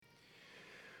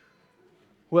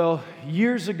Well,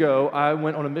 years ago, I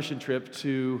went on a mission trip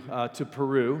to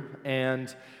Peru,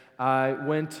 and I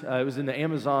went. It was in the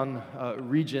Amazon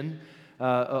region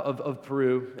of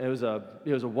Peru. It was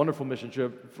a wonderful mission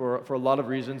trip for a lot of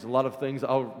reasons, a lot of things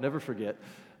I'll never forget.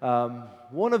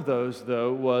 One of those,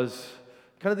 though, was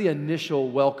kind of the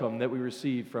initial welcome that we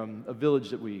received from a village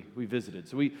that we visited.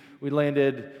 So we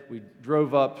landed, we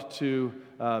drove up to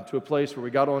a place where we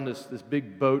got on this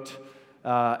big boat.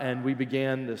 And we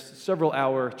began this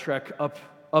several-hour trek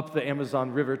up the Amazon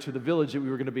River to the village that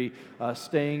we were going to be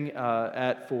staying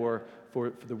at for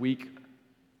the week.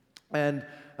 And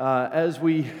as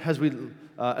we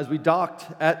docked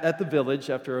at the village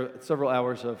after several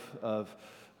hours of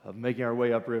making our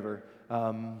way upriver,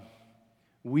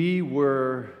 we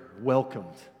were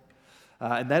welcomed,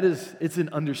 and it's an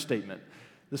understatement.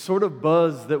 The sort of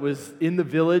buzz that was in the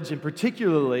village, and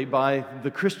particularly by the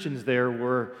Christians there,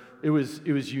 it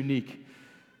was unique.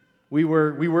 We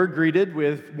were greeted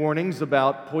with warnings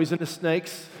about poisonous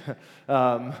snakes,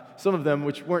 some of them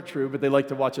which weren't true, but they liked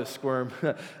to watch us squirm.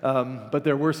 But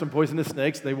there were some poisonous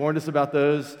snakes. They warned us about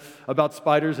those, about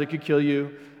spiders that could kill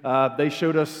you. They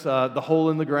showed us the hole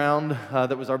in the ground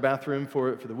that was our bathroom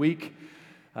for the week.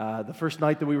 The first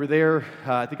night that we were there,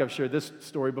 I think I've shared this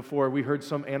story before, we heard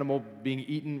some animal being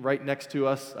eaten right next to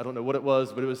us. I don't know what it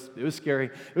was, but it was scary.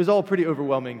 It was all pretty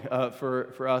overwhelming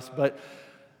for us, but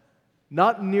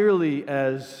not nearly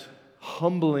as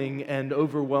humbling and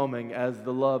overwhelming as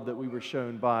the love that we were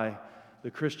shown by the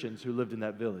Christians who lived in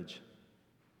that village.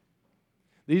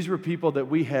 These were people that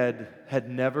we had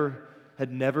never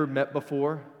met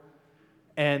before,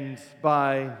 and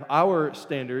by our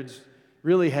standards,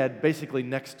 really had basically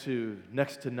next to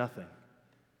nothing.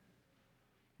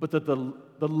 But that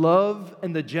the love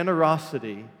and the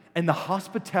generosity and the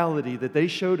hospitality that they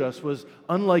showed us was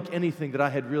unlike anything that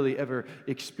I had really ever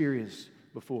experienced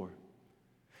before.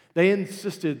 They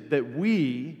insisted that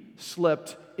we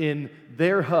slept in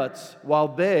their huts while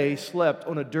they slept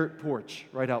on a dirt porch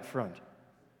right out front.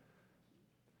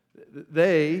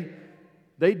 They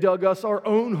dug us our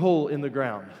own hole in the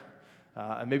ground.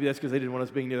 And maybe that's because they didn't want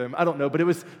us being near them. I don't know, but it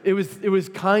was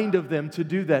kind of them to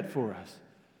do that for us.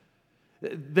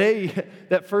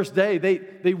 That first day,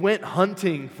 they went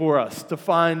hunting for us to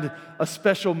find a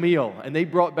special meal, and they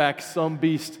brought back some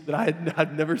beast that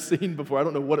I'd never seen before. I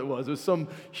don't know what it was. It was some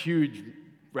huge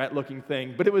rat-looking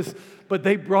thing, but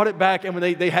they brought it back, and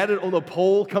when they had it on a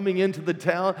pole coming into the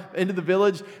town, into the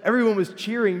village, everyone was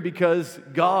cheering because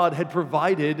God had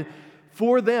provided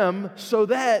for them so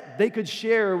that they could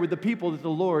share with the people that the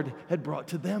Lord had brought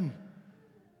to them.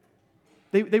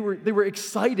 They were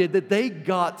excited that they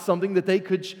got something that they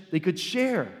could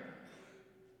share.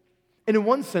 And in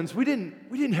one sense, we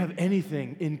didn't have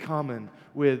anything in common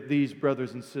with these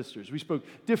brothers and sisters. We spoke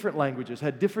different languages,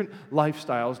 had different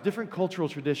lifestyles, different cultural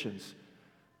traditions.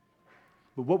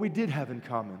 But what we did have in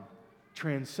common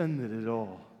transcended it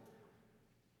all.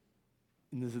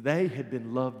 And they had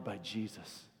been loved by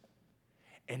Jesus.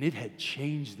 And it had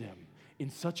changed them in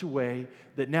such a way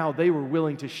that now they were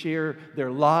willing to share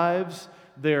their lives,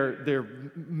 their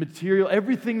material,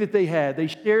 everything that they had. They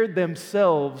shared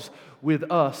themselves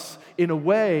with us in a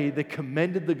way that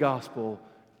commended the gospel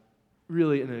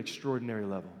really at an extraordinary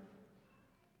level.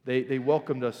 They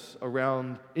welcomed us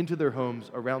into their homes,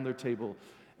 around their table,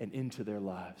 and into their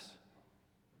lives.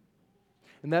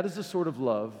 And that is the sort of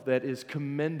love that is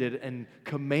commended and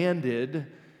commanded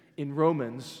in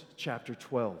Romans chapter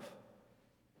 12.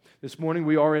 This morning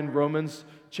we are in Romans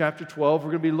chapter 12.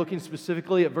 We're going to be looking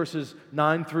specifically at verses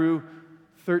 9 through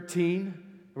 13.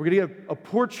 We're going to get a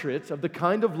portrait of the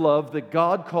kind of love that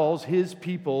God calls His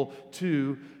people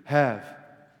to have.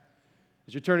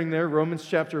 As you're turning there, Romans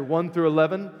chapter 1 through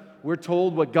 11, we're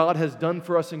told what God has done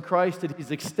for us in Christ, that He's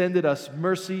extended us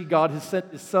mercy. God has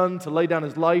sent His Son to lay down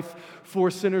His life for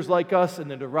sinners like us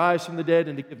and then to rise from the dead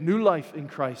and to give new life in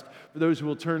Christ for those who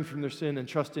will turn from their sin and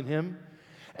trust in Him.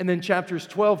 And then chapters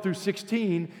 12 through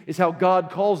 16 is how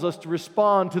God calls us to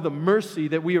respond to the mercy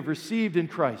that we have received in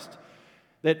Christ.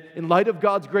 That in light of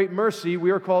God's great mercy,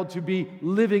 we are called to be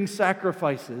living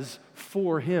sacrifices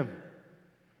for Him.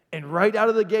 And right out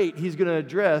of the gate, He's going to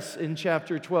address in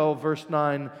chapter 12, verse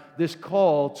 9, this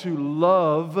call to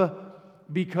love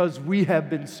because we have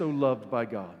been so loved by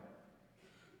God.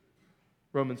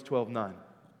 Romans 12:9.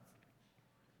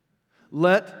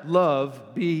 Let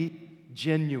love be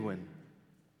genuine.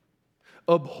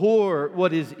 Abhor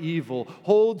what is evil.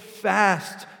 Hold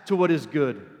fast to what is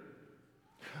good.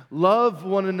 Love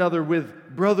one another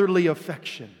with brotherly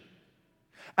affection.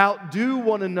 Outdo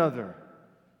one another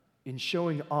in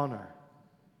showing honor.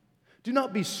 Do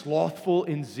not be slothful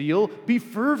in zeal. Be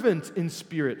fervent in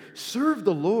spirit. Serve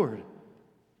the Lord.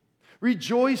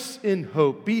 Rejoice in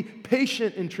hope. Be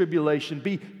patient in tribulation.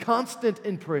 Be constant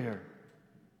in prayer.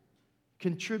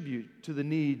 Contribute to the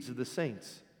needs of the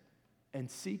saints and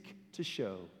seek to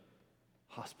show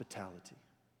hospitality.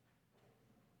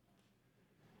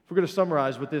 If we're going to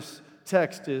summarize what this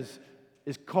text is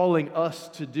calling us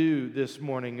to do this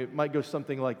morning, it might go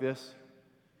something like this.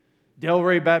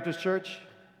 Delray Baptist Church,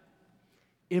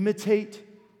 imitate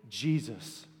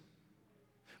Jesus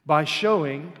by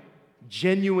showing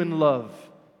genuine love,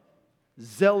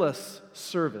 zealous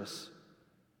service,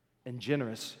 and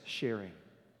generous sharing.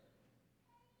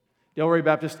 Delray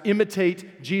Baptist,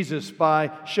 imitate Jesus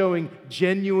by showing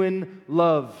genuine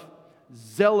love,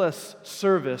 zealous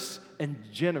service, and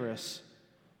generous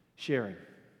sharing.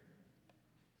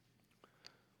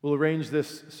 We'll arrange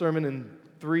this sermon in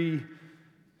three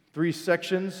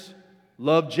sections: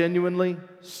 love genuinely,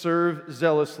 serve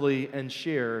zealously, and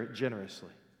share generously.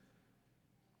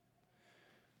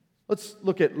 Let's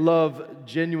look at love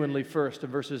genuinely first in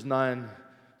verses 9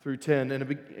 through 10. And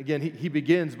again, he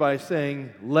begins by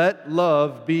saying, let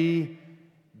love be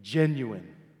genuine.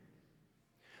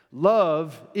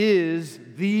 Love is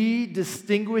the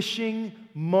distinguishing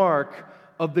mark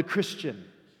of the Christian.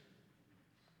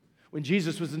 When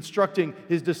Jesus was instructing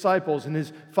his disciples in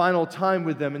his final time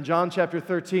with them in John chapter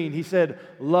 13, he said,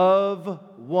 love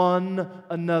one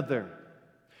another.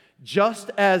 Just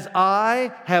as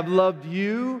I have loved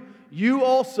you, you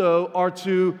also are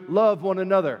to love one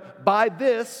another. By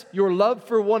this, your love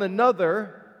for one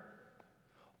another,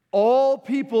 all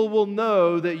people will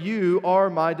know that you are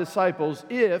my disciples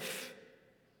if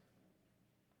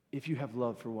you have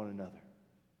love for one another.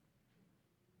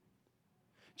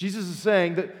 Jesus is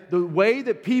saying that the way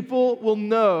that people will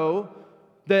know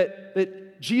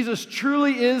that Jesus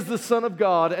truly is the Son of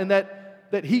God and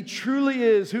that He truly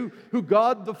is who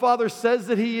God the Father says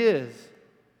that He is,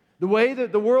 the way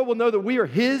that the world will know that we are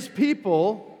His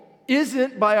people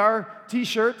isn't by our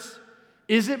t-shirts,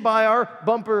 isn't by our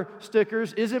bumper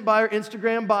stickers, isn't by our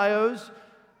Instagram bios,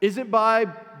 isn't by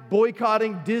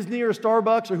boycotting Disney or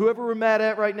Starbucks or whoever we're mad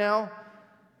at right now.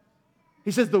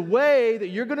 He says the way that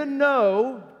you're going to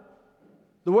know,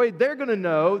 the way they're going to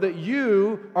know that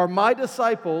you are my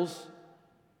disciples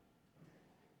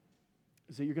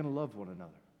is that you're going to love one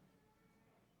another.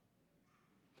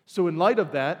 So in light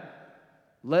of that,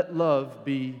 let love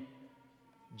be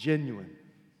genuine.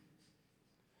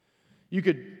 You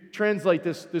could translate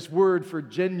this word for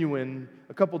genuine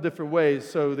a couple different ways.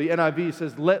 So the NIV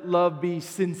says, let love be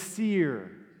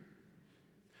sincere.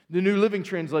 The New Living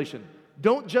Translation,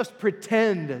 don't just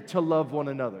pretend to love one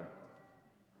another.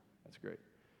 That's great.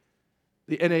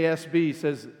 The NASB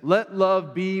says, let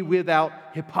love be without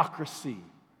hypocrisy.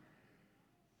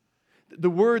 The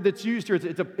word that's used here,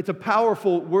 it's a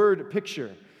powerful word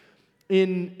picture.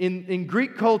 In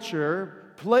Greek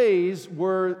culture, plays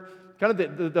were kind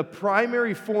of the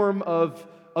primary form of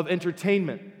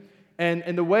entertainment.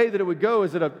 And the way that it would go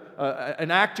is that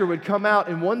an actor would come out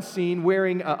in one scene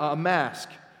wearing a mask.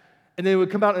 And then it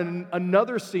would come out in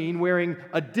another scene wearing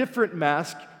a different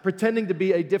mask, pretending to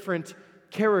be a different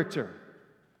character.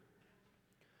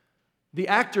 The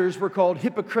actors were called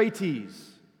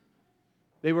Hippocrates.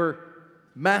 They were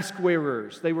mask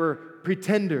wearers. They were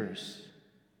pretenders.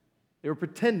 They were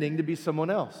pretending to be someone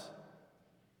else.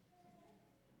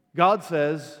 God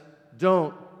says,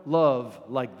 don't love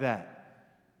like that.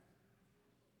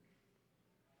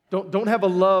 Don't have a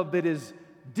love that is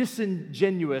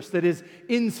disingenuous, that is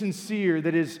insincere,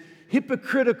 that is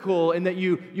hypocritical, and that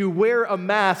you wear a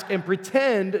mask and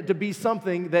pretend to be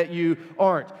something that you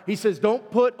aren't. He says,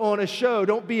 don't put on a show.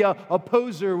 Don't be a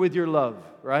poser with your love,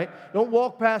 right? Don't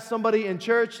walk past somebody in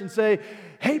church and say,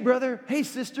 hey, brother, hey,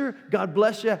 sister, God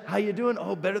bless you. How you doing?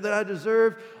 Oh, better than I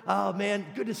deserve. Oh, man,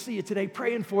 good to see you today.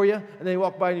 Praying for you. And they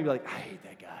walk by and you'd be like, I hate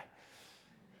that guy.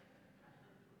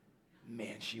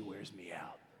 Man, she wears me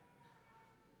out.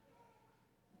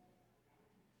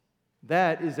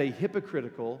 That is a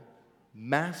hypocritical,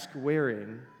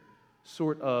 mask-wearing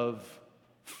sort of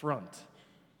front.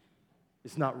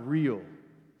 It's not real.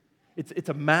 It's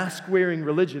a mask-wearing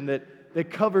religion that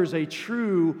covers a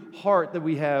true heart that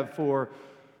we have for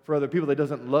other people that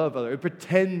doesn't love others. It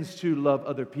pretends to love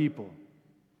other people.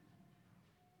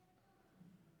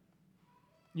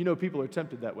 You know people are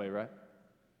tempted that way, right?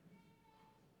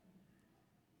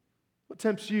 What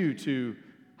tempts you to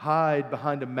hide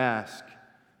behind a mask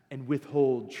and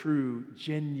withhold true,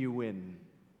 genuine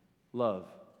love?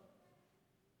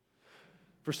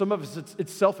 For some of us,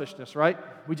 it's selfishness, right?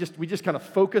 We just kind of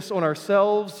focus on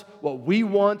ourselves, what we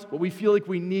want, what we feel like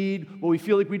we need, what we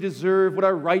feel like we deserve, what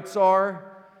our rights are.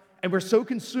 And we're so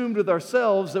consumed with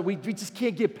ourselves that we just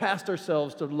can't get past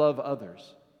ourselves to love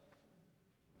others.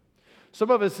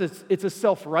 Some of us, it's a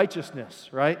self-righteousness,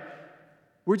 right?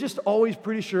 We're just always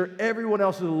pretty sure everyone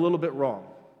else is a little bit wrong.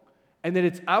 And then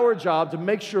it's our job to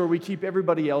make sure we keep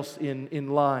everybody else in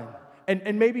line.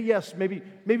 And maybe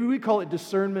we call it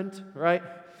discernment, right?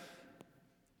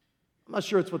 I'm not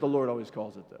sure it's what the Lord always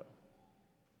calls it, though.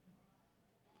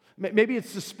 Maybe it's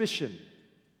suspicion.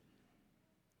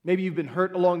 Maybe you've been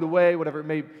hurt along the way, whatever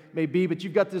it may be, but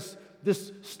you've got this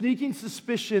sneaking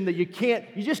suspicion that you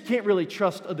just can't really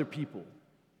trust other people.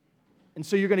 And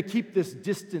so you're going to keep this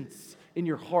distance in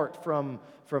your heart from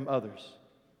others.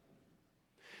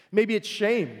 Maybe it's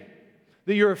shame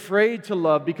that you're afraid to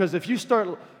love, because if you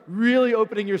start really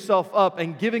opening yourself up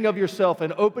and giving of yourself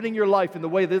and opening your life in the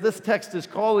way that this text is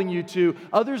calling you to,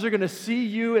 others are going to see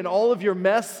you in all of your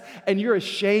mess, and you're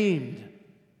ashamed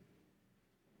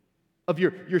of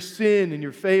your sin and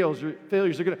your failures.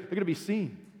 They're going to be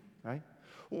seen, right?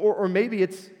 Or maybe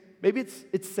it's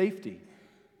safety.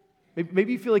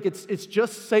 Maybe you feel like it's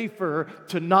just safer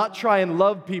to not try and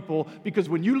love people, because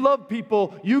when you love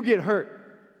people, you get hurt.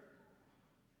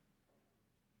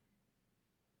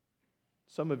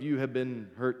 Some of you have been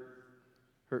hurt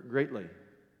greatly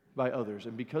by others,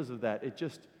 and because of that,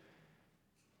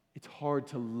 it's hard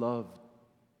to love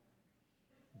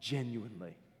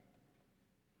genuinely.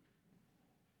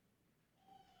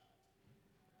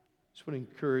 I just want to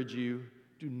encourage you,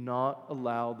 do not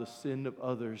allow the sin of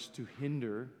others to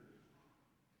hinder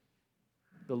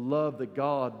the love that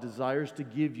God desires to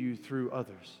give you through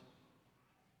others.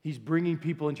 He's bringing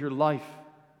people into your life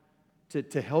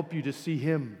to help you to see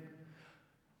Him.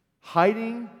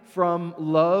 Hiding from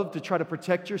love to try to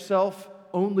protect yourself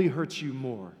only hurts you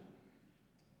more.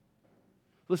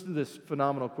 Listen to this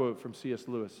phenomenal quote from C.S.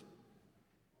 Lewis.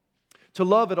 To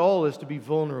love at all is to be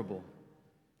vulnerable.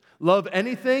 Love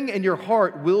anything and your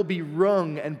heart will be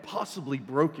wrung and possibly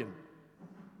broken.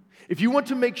 If you want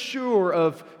to make sure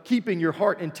of keeping your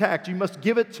heart intact, you must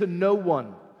give it to no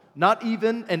one, not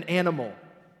even an animal.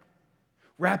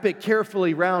 Wrap it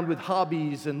carefully round with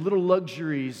hobbies and little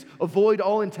luxuries. Avoid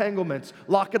all entanglements.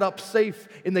 Lock it up safe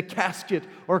in the casket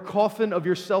or coffin of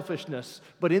your selfishness.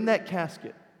 But in that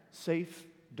casket, safe,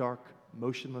 dark,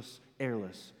 motionless,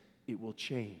 airless, it will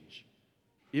change.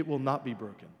 It will not be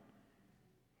broken.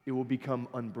 It will become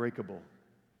unbreakable,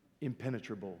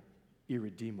 impenetrable,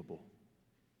 irredeemable.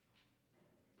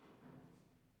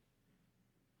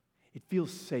 It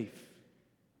feels safe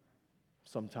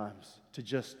sometimes to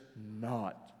just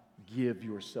not give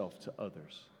yourself to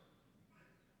others.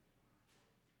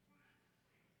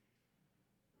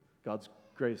 God's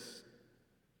grace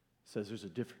says there's a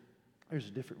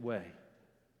different way.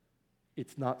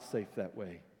 It's not safe that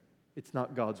way. It's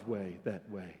not God's way that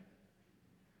way.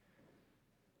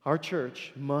 Our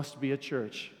church must be a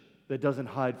church that doesn't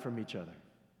hide from each other.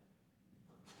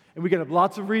 And we can have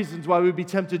lots of reasons why we'd be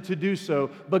tempted to do so,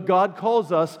 but God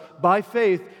calls us by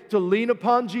faith to lean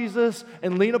upon Jesus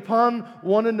and lean upon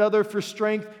one another for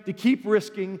strength, to keep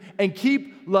risking and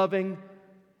keep loving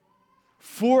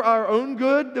for our own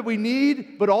good that we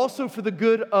need, but also for the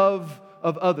good of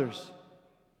others.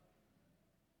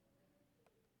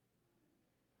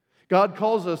 God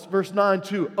calls us, verse 9,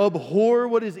 to abhor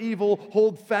what is evil,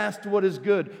 hold fast to what is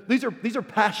good. These are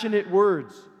passionate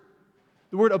words.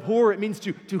 The word abhor, it means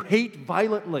to hate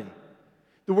violently.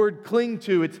 The word cling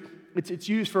to, it's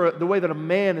used for the way that a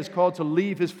man is called to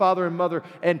leave his father and mother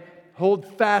and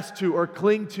hold fast to or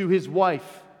cling to his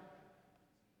wife.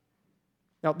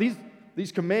 Now,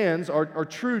 these commands are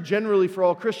true generally for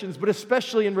all Christians, but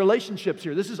especially in relationships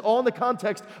here. This is all in the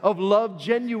context of love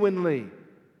genuinely.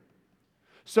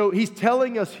 So he's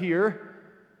telling us here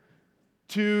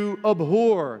to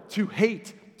abhor, to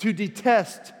hate, to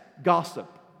detest gossip,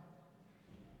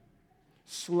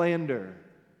 slander,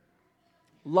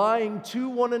 lying to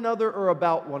one another or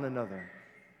about one another,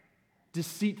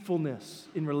 deceitfulness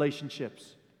in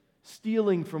relationships,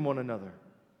 stealing from one another,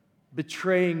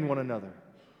 betraying one another,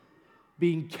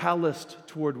 being calloused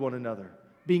toward one another,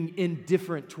 being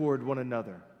indifferent toward one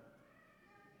another.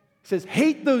 He says,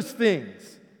 hate those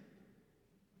things.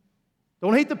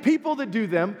 Don't hate the people that do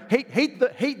them.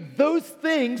 Hate those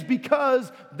things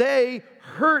because they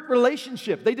hurt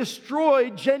relationship. They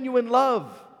destroy genuine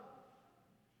love.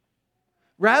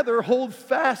 Rather, hold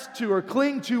fast to or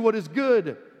cling to what is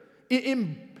good.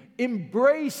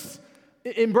 Embrace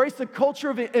the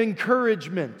culture of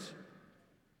encouragement.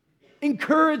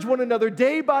 Encourage one another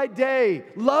day by day.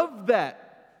 Love that.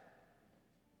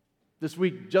 This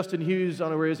week, Justin Hughes, I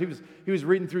don't know where he is, he was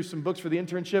reading through some books for the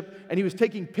internship, and he was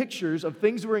taking pictures of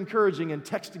things that were encouraging and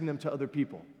texting them to other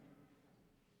people,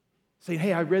 saying,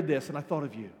 hey, I read this and I thought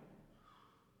of you.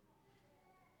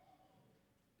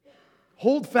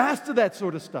 Hold fast to that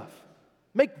sort of stuff.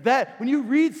 Make that, when you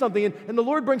read something and the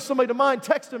Lord brings somebody to mind,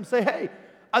 text them, say, hey,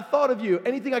 I thought of you.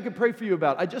 Anything I could pray for you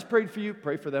about? I just prayed for you.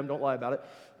 Pray for them. Don't lie about it.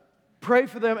 Pray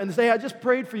for them and say, I just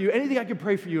prayed for you. Anything I could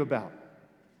pray for you about?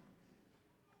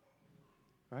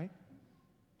 Right?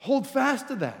 Hold fast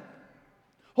to that.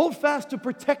 Hold fast to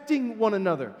protecting one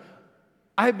another.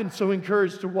 I've been so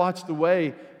encouraged to watch the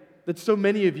way that so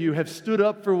many of you have stood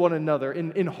up for one another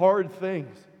in hard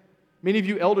things. Many of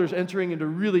you elders entering into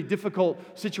really difficult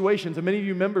situations, and many of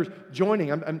you members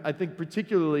joining. I think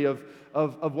particularly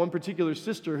of one particular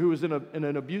sister who was in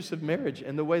an abusive marriage,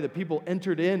 and the way that people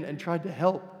entered in and tried to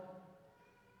help.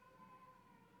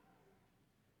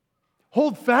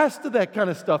 Hold fast to that kind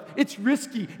of stuff. It's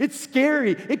risky. It's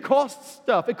scary. It costs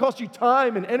stuff. It costs you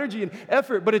time and energy and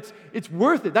effort, but it's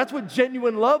worth it. That's what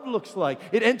genuine love looks like.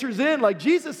 It enters in like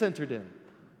Jesus entered in.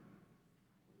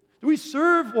 We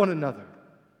serve one another.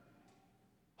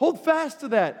 Hold fast to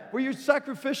that, where you're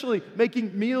sacrificially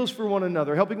making meals for one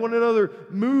another, helping one another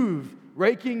move,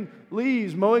 raking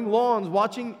leaves, mowing lawns,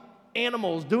 watching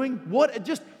animals, doing what?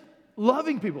 Just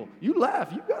loving people. You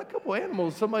laugh. You've got a couple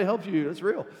animals. Somebody helps you. That's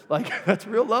real. That's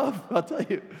real love, I'll tell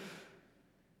you.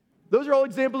 Those are all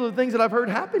examples of the things that I've heard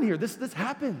happen here. This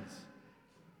happens,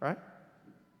 right?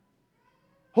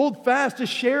 Hold fast to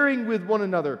sharing with one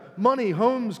another. Money,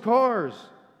 homes, cars.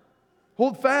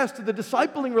 Hold fast to the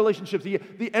discipling relationships,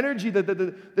 the energy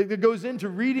that goes into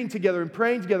reading together and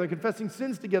praying together and confessing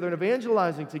sins together and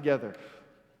evangelizing together.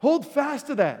 Hold fast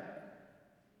to that.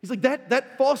 He's like,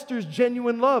 that fosters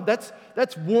genuine love.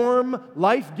 That's warm,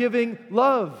 life-giving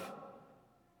love.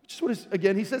 Which is what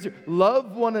again, he says here,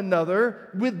 love one another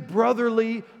with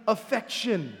brotherly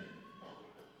affection.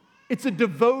 It's a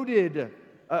devoted,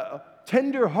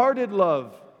 tender-hearted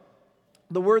love.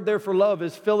 The word there for love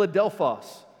is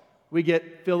Philadelphos. We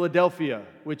get Philadelphia,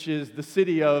 which is the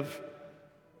city of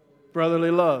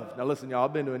brotherly love. Now listen, y'all,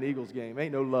 I've been to an Eagles game.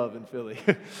 Ain't no love in Philly.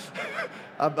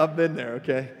 I've been there,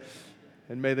 okay?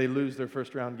 And may they lose their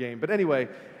first round game. But anyway,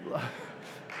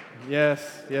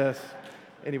 yes.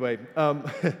 Anyway,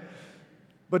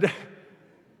 but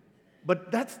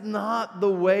that's not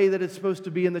the way that it's supposed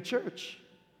to be in the church.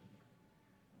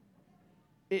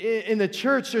 In the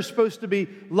church, there's supposed to be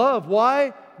love.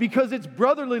 Why? Because it's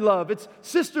brotherly love. It's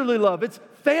sisterly love. It's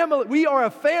family. We are a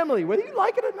family. Whether you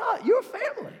like it or not, you're a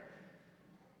family.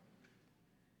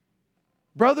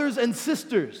 Brothers and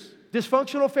sisters.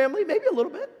 Dysfunctional family? Maybe a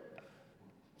little bit.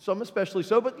 Some especially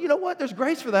so. But you know what? There's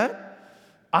grace for that.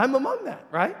 I'm among that,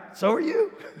 right? So are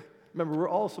you. Remember, we're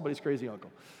all somebody's crazy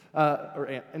uncle. Or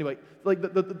aunt. Anyway, like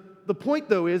the point,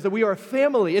 though, is that we are a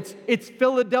family. It's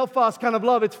Philadelphos kind of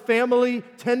love. It's family,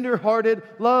 tender-hearted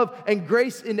love. And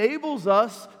grace enables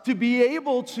us to be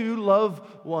able to love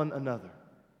one another.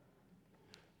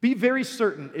 Be very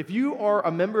certain, if you are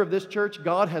a member of this church,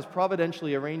 God has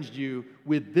providentially arranged you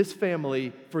with this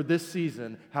family for this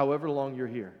season, however long you're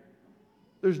here.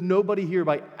 There's nobody here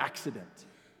by accident.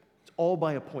 It's all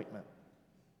by appointment.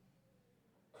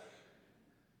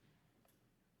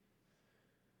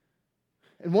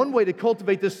 And one way to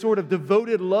cultivate this sort of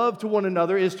devoted love to one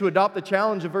another is to adopt the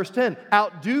challenge of verse 10.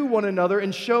 Outdo one another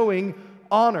in showing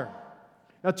honor.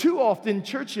 Now, too often,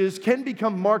 churches can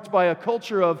become marked by a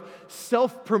culture of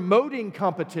self-promoting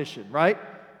competition, right?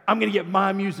 I'm going to get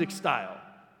my music style,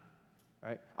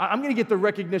 right? I'm going to get the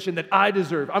recognition that I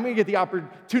deserve. I'm going to get the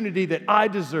opportunity that I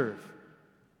deserve.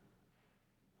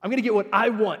 I'm going to get what I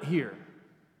want here.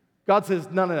 God says,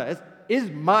 no. It is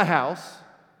my house.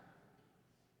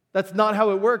 That's not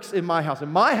how it works in my house.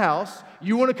 In my house,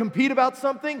 you want to compete about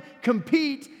something?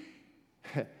 Compete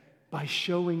by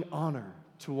showing honor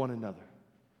to one another.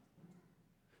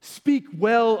 Speak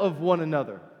well of one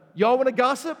another. Y'all want to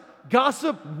gossip?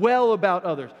 Gossip well about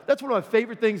others. That's one of my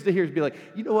favorite things to hear is be like,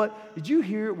 you know what? Did you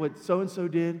hear what so-and-so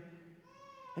did?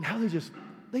 And how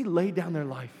they laid down their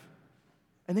life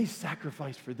and they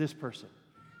sacrificed for this person.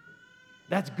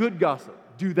 That's good gossip.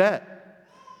 Do that.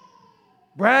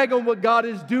 Brag on what God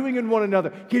is doing in one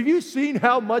another. Have you seen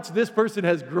how much this person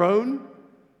has grown?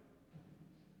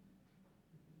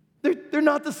 They're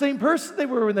not the same person they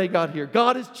were when they got here.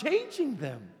 God is changing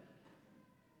them.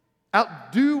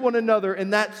 Outdo one another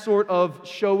in that sort of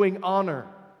showing honor.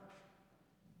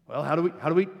 Well,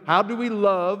 how do we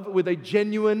love with a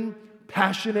genuine,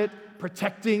 passionate,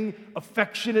 protecting,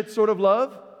 affectionate sort of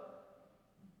love?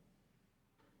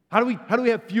 How do we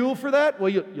have fuel for that? Well,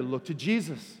 you look to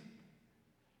Jesus.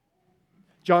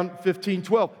 John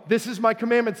 15:12. This is my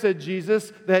commandment, said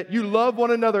Jesus, that you love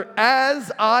one another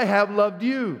as I have loved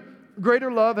you.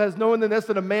 Greater love has no one than this,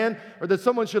 that a man or that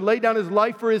someone should lay down his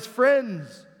life for his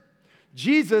friends.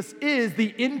 Jesus is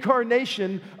the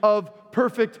incarnation of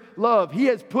perfect love. He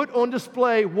has put on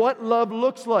display what love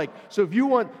looks like. So if you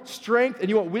want strength and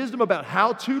you want wisdom about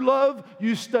how to love,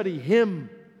 you study Him.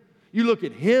 You look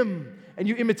at Him and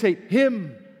you imitate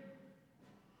Him.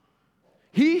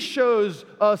 He shows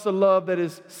us a love that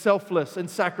is selfless and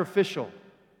sacrificial.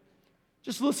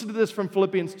 Just listen to this from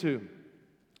Philippians 2.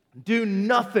 Do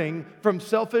nothing from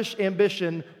selfish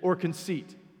ambition or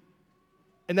conceit.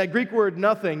 And that Greek word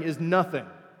nothing is nothing.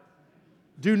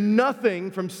 Do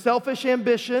nothing from selfish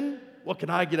ambition, what can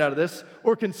I get out of this,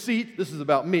 or conceit, this is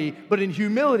about me, but in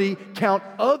humility count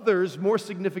others more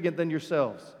significant than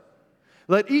yourselves.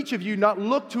 Let each of you not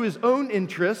look to his own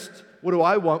interest, what do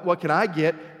I want, what can I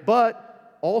get,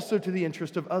 but also to the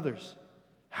interest of others.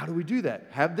 How do we do that?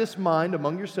 Have this mind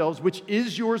among yourselves, which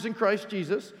is yours in Christ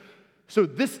Jesus. So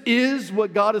this is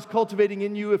what God is cultivating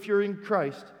in you if you're in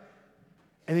Christ.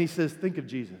 And he says, think of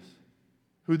Jesus,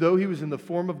 who though he was in the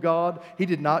form of God, he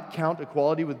did not count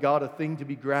equality with God a thing to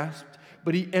be grasped,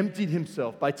 but he emptied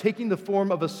himself by taking the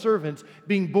form of a servant,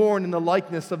 being born in the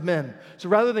likeness of men. So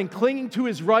rather than clinging to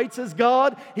his rights as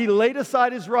God, he laid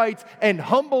aside his rights and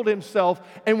humbled himself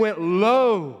and went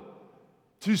low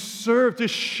to serve, to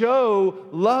show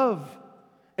love.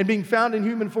 And being found in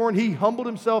human form, he humbled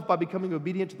himself by becoming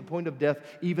obedient to the point of death,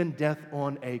 even death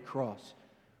on a cross.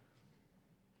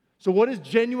 So what is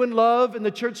genuine love in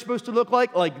the church supposed to look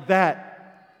like? Like that.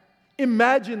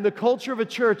 Imagine the culture of a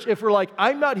church if we're like,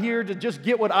 I'm not here to just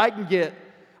get what I can get.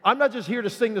 I'm not just here to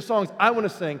sing the songs I want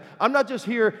to sing. I'm not just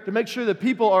here to make sure that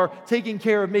people are taking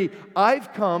care of me.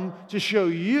 I've come to show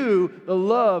you the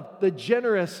love, the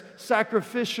generous,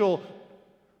 sacrificial,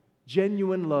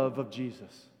 genuine love of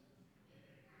Jesus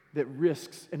that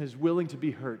risks and is willing to be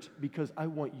hurt because I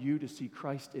want you to see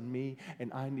Christ in me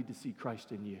and I need to see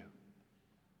Christ in you.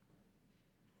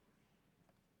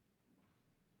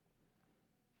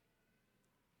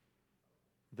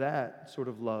 That sort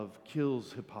of love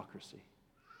kills hypocrisy.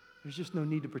 There's just no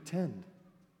need to pretend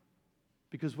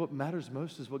because what matters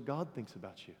most is what God thinks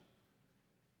about you.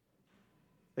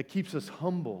 That keeps us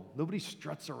humble. Nobody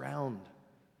struts around.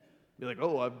 Be like,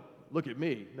 look at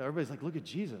me. No, everybody's like, look at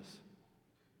Jesus.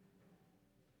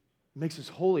 It makes us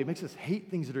holy. It makes us hate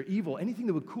things that are evil. Anything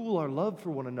that would cool our love for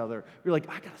one another. We're like,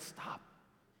 I got to stop.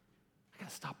 I got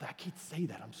to stop that. I can't say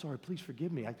that. I'm sorry. Please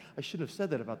forgive me. I shouldn't have said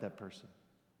that about that person.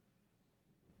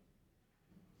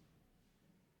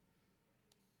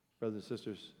 Brothers and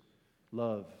sisters,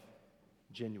 love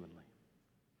genuinely.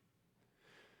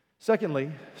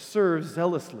 Secondly, serve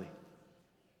zealously.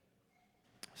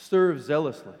 Serve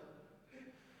zealously.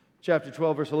 Chapter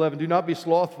 12, verse 11, do not be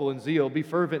slothful in zeal, be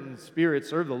fervent in spirit,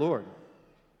 serve the Lord.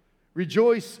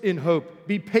 Rejoice in hope,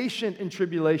 be patient in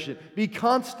tribulation, be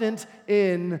constant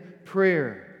in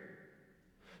prayer.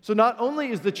 So not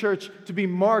only is the church to be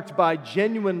marked by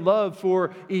genuine love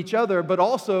for each other, but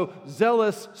also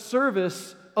zealous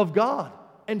service of God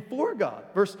and for God.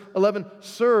 Verse 11,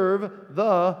 serve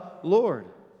the Lord.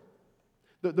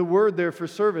 The word there for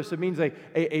service, it means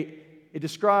it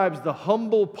describes the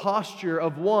humble posture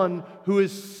of one who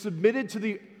is submitted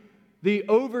to the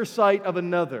oversight of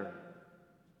another.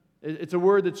 It's a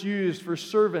word that's used for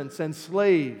servants and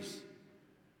slaves.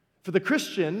 For the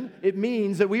Christian, it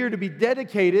means that we are to be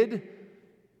dedicated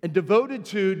and devoted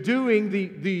to doing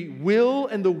the will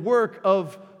and the work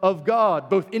of God,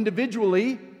 both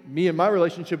individually, me and my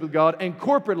relationship with God, and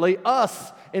corporately,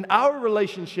 us in our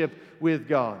relationship with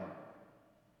God.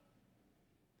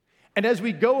 And as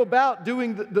we go about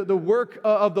doing the work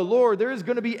of the Lord, there is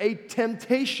going to be a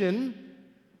temptation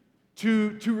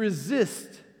to resist.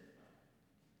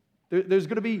 There's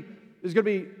going to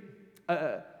be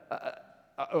a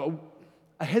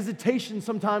hesitation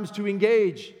sometimes to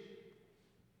engage.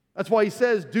 That's why he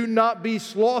says, do not be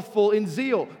slothful in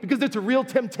zeal, because it's a real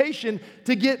temptation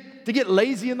to get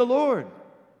lazy in the Lord.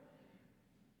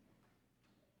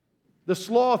 The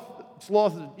sloth,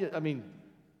 I mean,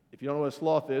 if you don't know what a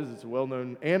sloth is, it's a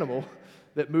well-known animal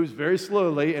that moves very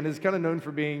slowly and is kind of known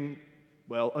for being,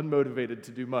 unmotivated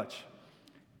to do much.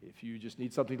 If you just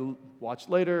need something to watch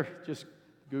later, just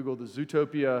Google the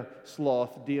Zootopia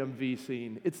sloth DMV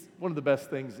scene. It's one of the best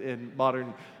things in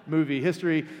modern movie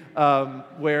history,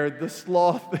 where the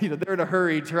sloth, they're in a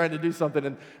hurry trying to do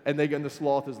something, and the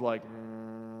sloth is like,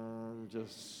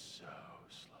 just so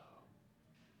slow.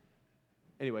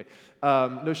 Anyway,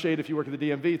 no shade if you work at the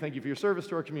DMV. Thank you for your service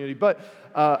to our community. But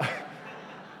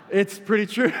It's pretty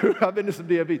true. I've been to some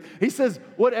DMVs. He says,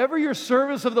 whatever your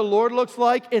service of the Lord looks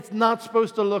like, it's not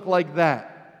supposed to look like that.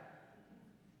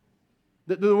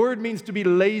 The word means to be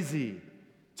lazy,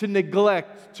 to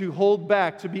neglect, to hold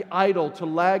back, to be idle, to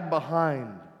lag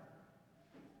behind.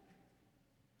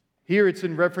 Here it's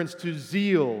in reference to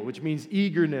zeal, which means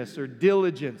eagerness or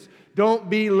diligence. Don't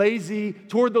be lazy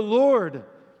toward the Lord.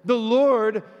 The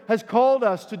Lord has called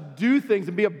us to do things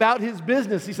and be about His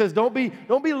business. He says, don't be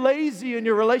lazy in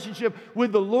your relationship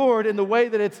with the Lord in the way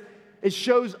that it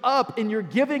shows up in your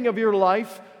giving of your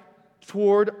life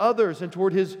toward others and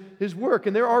toward His work.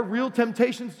 And there are real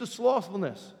temptations to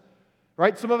slothfulness,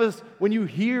 right? Some of us, when you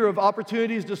hear of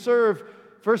opportunities to serve,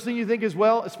 first thing you think is,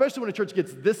 well, especially when a church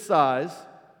gets this size,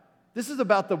 this is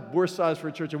about the worst size for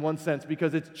a church in one sense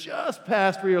because it's just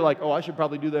past where you're like, oh, I should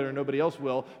probably do that or nobody else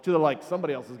will, to the like,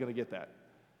 somebody else is going to get that.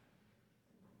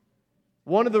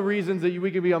 One of the reasons that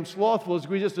we can become slothful is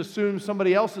we just assume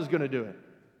somebody else is going to do it.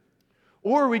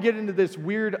 Or we get into this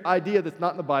weird idea that's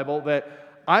not in the Bible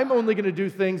that I'm only going to do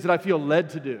things that I feel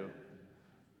led to do.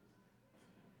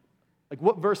 Like,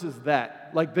 what verse is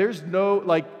that? Like, there's no,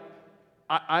 like,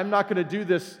 I'm not going to do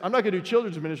this. I'm not going to do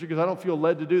children's ministry because I don't feel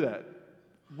led to do that.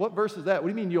 What verse is that? What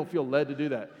do you mean you don't feel led to do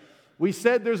that? We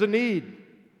said there's a need.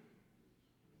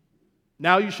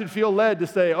 Now you should feel led to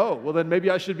say, oh, well then maybe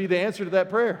I should be the answer to that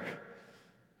prayer.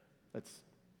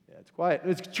 It's quiet.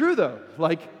 It's true though.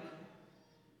 Like,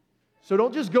 so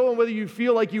don't just go on whether you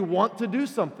feel like you want to do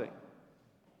something.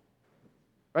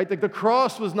 Right? Like the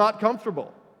cross was not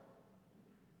comfortable.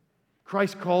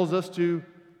 Christ calls us to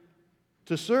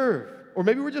serve. Or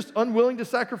maybe we're just unwilling to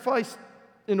sacrifice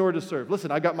in order to serve.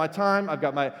 Listen, I got my time,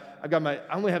 I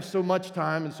only have so much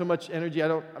time and so much energy,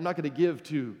 I'm not going to give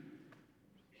to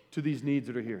these needs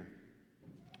that are here.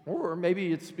 Or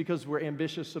maybe it's because we're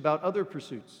ambitious about other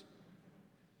pursuits.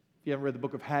 If you haven't read the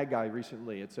book of Haggai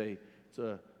recently, it's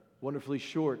a wonderfully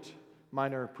short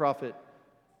minor prophet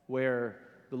where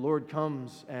the Lord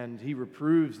comes and He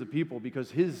reproves the people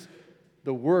because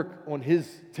the work on His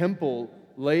temple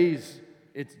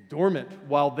it's dormant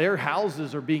while their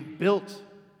houses are being built.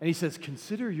 And He says,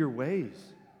 consider your ways.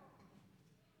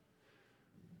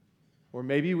 Or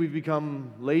maybe we've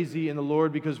become lazy in the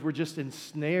Lord because we're just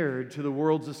ensnared to the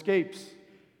world's escapes.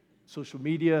 Social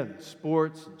media and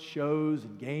sports and shows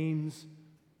and games.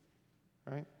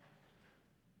 Right?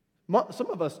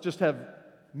 Some of us just have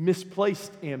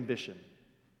misplaced ambition.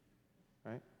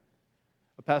 Right?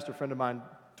 A pastor friend of mine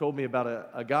told me about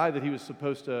a guy that he was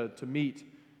supposed to meet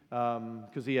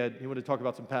because he wanted to talk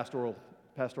about some pastoral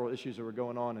issues that were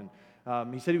going on.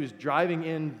 And he said he was driving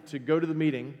in to go to the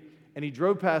meeting, and he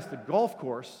drove past the golf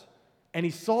course, and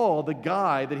he saw the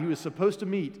guy that he was supposed to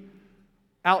meet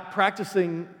out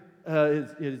practicing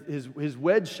his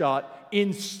wedge shot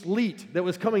in sleet that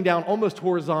was coming down almost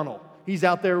horizontal. He's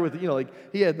out there with,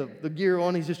 he had the gear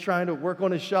on. He's just trying to work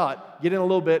on his shot, get in a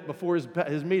little bit before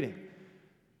his meeting.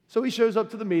 So he shows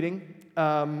up to the meeting,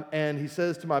 and he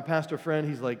says to my pastor friend,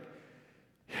 he's like,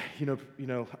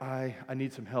 I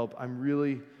need some help. I'm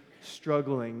really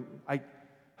struggling.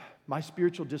 My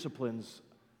spiritual disciplines,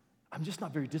 I'm just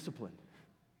not very disciplined.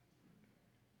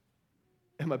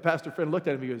 And my pastor friend looked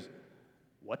at him, he goes,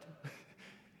 what?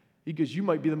 He goes, you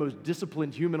might be the most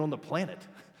disciplined human on the planet.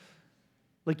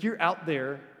 Like you're out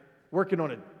there working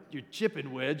on your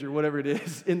chipping wedge or whatever it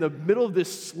is in the middle of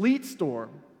this sleet storm.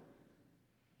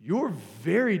 You're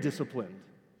very disciplined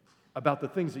about the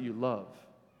things that you love.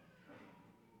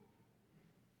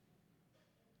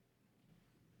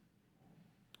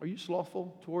 Are you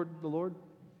slothful toward the Lord?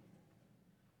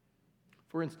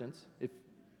 For instance,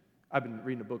 I've been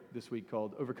reading a book this week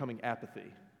called Overcoming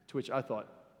Apathy, to which I thought,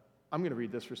 I'm going to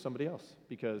read this for somebody else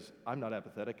because I'm not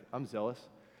apathetic, I'm zealous.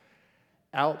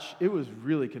 Ouch, it was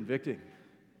really convicting,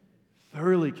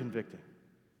 thoroughly convicting.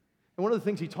 And one of the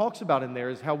things he talks about in there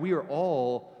is how we are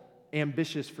all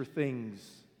ambitious for things,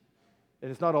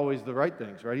 and it's not always the right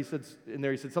things, right? He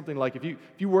said something like, if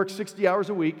you work 60 hours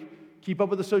a week, keep up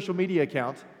with a social media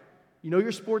account, you know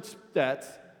your sports stats,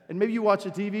 and maybe you watch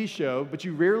a TV show, but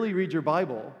you rarely read your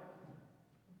Bible,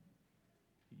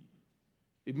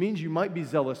 it means you might be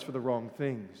zealous for the wrong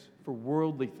things, for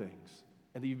worldly things,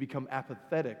 and that you become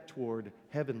apathetic toward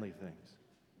heavenly things.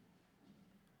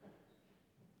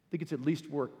 I think it's at least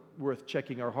worth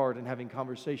checking our heart and having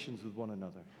conversations with one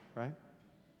another, right?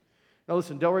 Now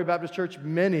listen, Delray Baptist Church,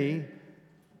 many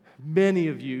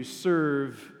of you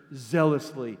serve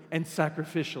zealously and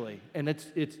sacrificially, and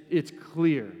it's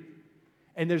clear.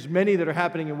 And there's many that are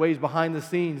happening in ways behind the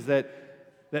scenes that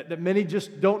many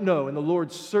just don't know, and the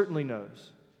Lord certainly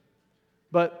knows.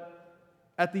 But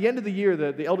at the end of the year,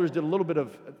 the elders did a little bit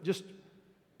of just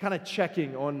kind of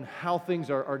checking on how things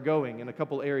are going in a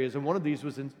couple areas, and one of these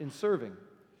was in serving.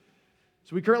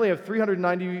 So we currently have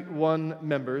 391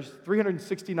 members,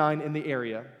 369 in the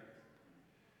area.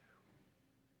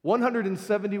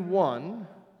 171,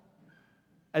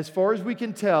 as far as we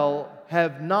can tell,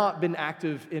 have not been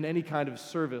active in any kind of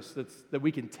service that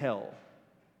we can tell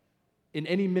in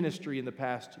any ministry in the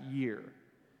past year.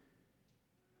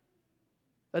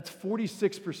 That's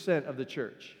 46% of the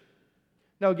church.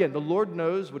 Now again, the Lord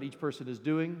knows what each person is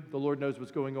doing. The Lord knows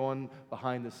what's going on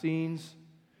behind the scenes.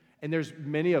 And there's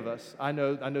many of us, I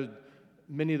know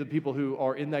many of the people who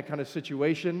are in that kind of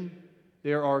situation.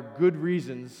 There are good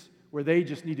reasons where they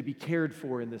just need to be cared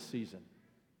for in this season.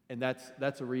 And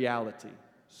that's a reality,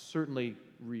 certainly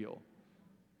real.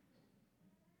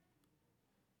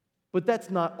 But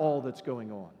that's not all that's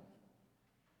going on.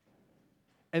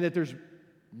 And that there's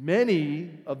many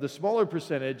of the smaller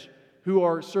percentage who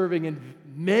are serving in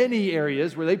many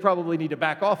areas where they probably need to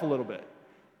back off a little bit.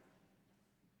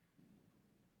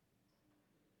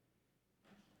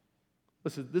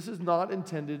 Listen, this is not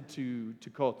intended to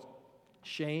cause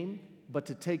shame, but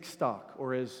to take stock,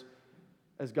 or as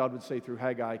God would say through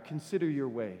Haggai, consider your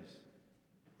ways.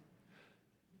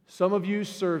 Some of you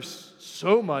serve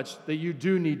so much that you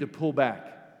do need to pull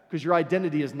back because your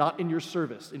identity is not in your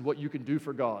service, in what you can do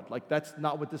for God. Like, that's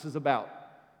not what this is about.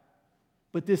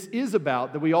 But this is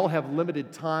about that we all have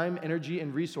limited time, energy,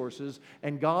 and resources,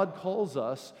 and God calls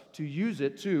us to use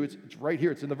it to, it's right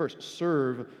here, it's in the verse,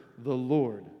 serve the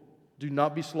Lord. Do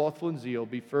not be slothful in zeal,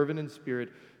 be fervent in spirit,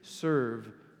 serve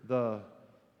the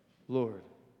Lord.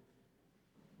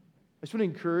 I just want to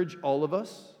encourage all of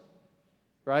us,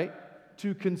 right,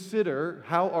 to consider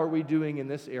how are we doing in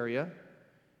this area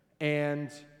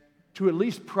and to at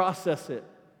least process it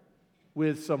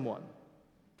with someone.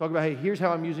 Talk about, hey, here's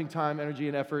how I'm using time, energy,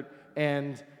 and effort,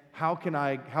 and how can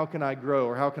I grow,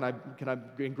 or how can I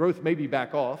and growth maybe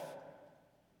back off.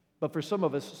 But for some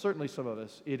of us, certainly some of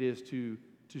us, it is to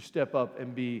step up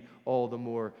and be all the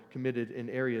more committed in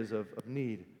areas of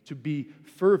need. To be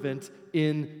fervent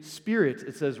in spirit,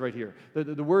 it says right here.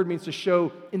 The word means to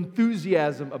show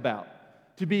enthusiasm about.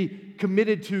 To be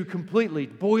committed to completely,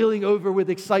 boiling over with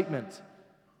excitement.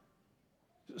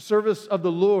 Service of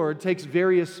the Lord takes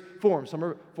various forms. Some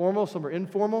are formal, some are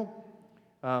informal.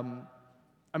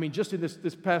 Just in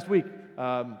this past week,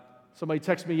 somebody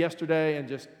texted me yesterday and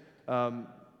just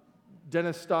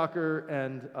Dennis Stocker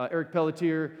and Eric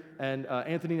Pelletier and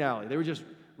Anthony Nally. They were just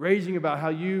raging about how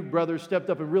you, brothers, stepped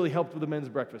up and really helped with the men's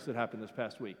breakfast that happened this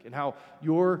past week, and how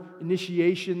your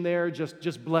initiation there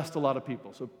just blessed a lot of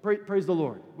people. So praise the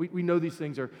Lord. We know these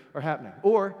things are happening.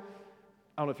 Or,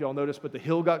 I don't know if y'all noticed, but the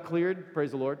hill got cleared.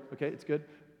 Praise the Lord. Okay, it's good.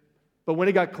 But when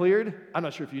it got cleared, I'm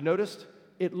not sure if you noticed,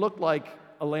 it looked like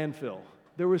a landfill.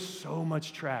 There was so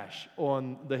much trash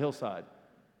on the hillside.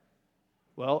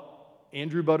 Well,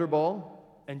 Andrew Butterball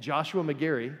and Joshua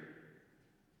McGarry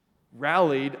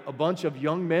rallied a bunch of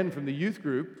young men from the youth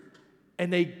group,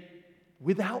 and they,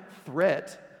 without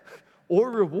threat or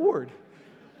reward,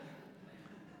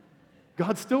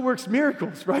 God still works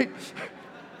miracles, right?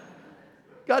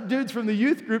 Got dudes from the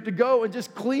youth group to go and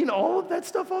just clean all of that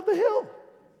stuff off the hill.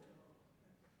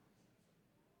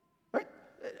 Right?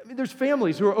 There's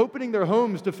families who are opening their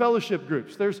homes to fellowship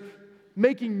groups. There's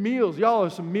making meals. Y'all are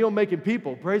some meal-making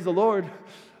people. Praise the Lord.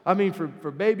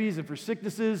 For babies and for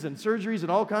sicknesses and surgeries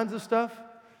and all kinds of stuff.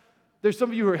 There's some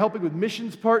of you who are helping with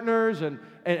missions partners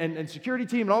and security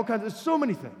team and all kinds of, so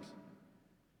many things.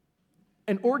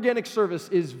 And organic service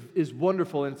is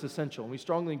wonderful and it's essential, and we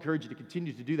strongly encourage you to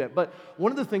continue to do that. But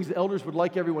one of the things the elders would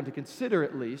like everyone to consider,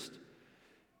 at least,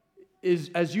 is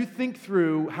as you think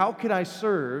through how can I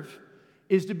serve,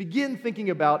 is to begin thinking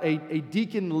about a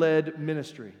deacon-led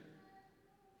ministry.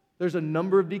 There's a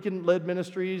number of deacon-led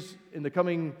ministries. In the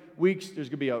coming weeks, there's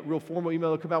going to be a real formal email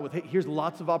that'll come out with, hey, here's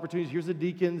lots of opportunities, here's the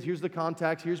deacons, here's the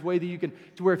contacts, here's a way that you can,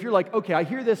 to where if you're like, okay, I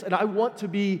hear this and I want to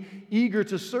be eager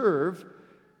to serve,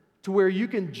 to where you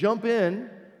can jump in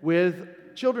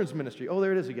with children's ministry. Oh,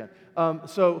 there it is again.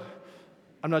 So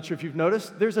I'm not sure if you've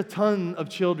noticed, there's a ton of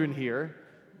children here,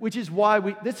 which is why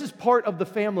this is part of the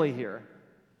family here,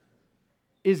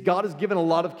 is God has given a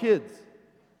lot of kids.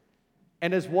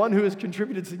 And as one who has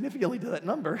contributed significantly to that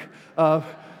number,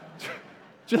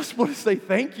 just want to say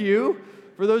thank you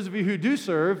for those of you who do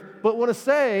serve, but want to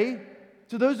say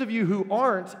to those of you who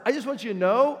aren't, I just want you to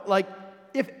know, like,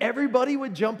 if everybody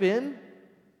would jump in,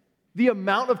 the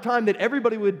amount of time that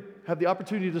everybody would have the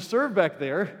opportunity to serve back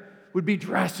there would be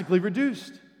drastically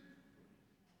reduced.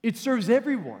 It serves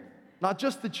everyone, not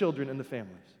just the children and the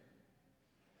families.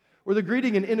 Or the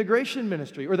greeting and integration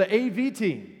ministry, or the AV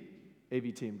team.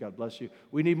 AV team, God bless you.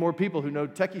 We need more people who know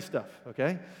techie stuff,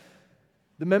 okay?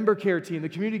 The member care team, the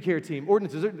community care team,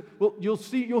 ordinances. Well,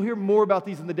 you'll hear more about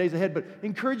these in the days ahead, but I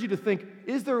encourage you to think,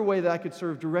 is there a way that I could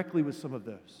serve directly with some of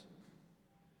those?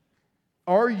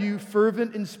 Are you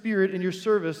fervent in spirit in your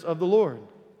service of the Lord?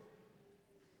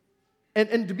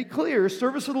 And to be clear,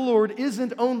 service of the Lord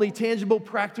isn't only tangible,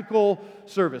 practical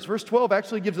service. Verse 12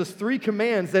 actually gives us 3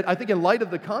 commands that I think in light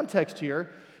of the context here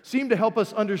seem to help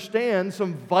us understand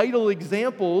some vital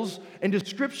examples and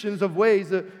descriptions of ways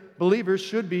that believers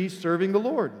should be serving the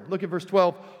Lord. Look at verse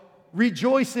 12.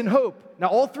 Rejoice in hope. Now,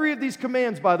 all 3 of these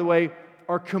commands, by the way,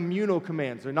 are communal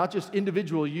commands. They're not just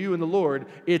individual, you and the Lord.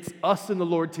 It's us and the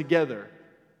Lord together.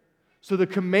 So the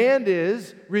command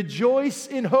is rejoice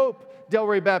in hope,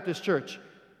 Delray Baptist Church,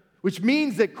 which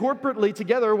means that corporately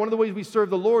together, one of the ways we serve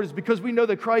the Lord is because we know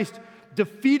that Christ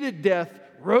defeated death,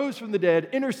 rose from the dead,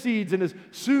 intercedes, and is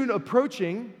soon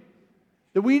approaching,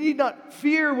 that we need not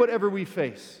fear whatever we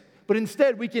face, but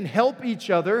instead we can help each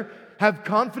other have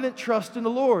confident trust in the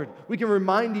Lord. We can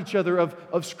remind each other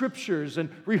of scriptures and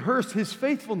rehearse His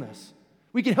faithfulness.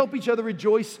 We can help each other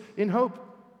rejoice in hope.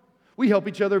 We help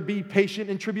each other be patient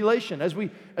in tribulation as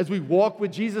we walk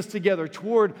with Jesus together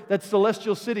toward that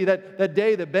celestial city, that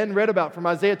day that Ben read about from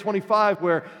Isaiah 25,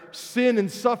 where sin and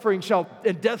suffering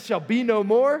and death shall be no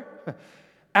more.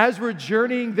 As we're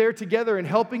journeying there together and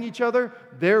helping each other,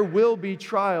 there will be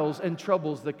trials and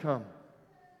troubles that come.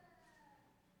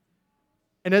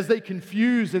 And as they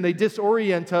confuse and they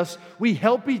disorient us, we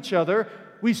help each other.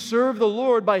 We serve the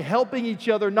Lord by helping each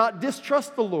other not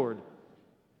distrust the Lord,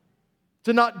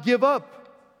 to not give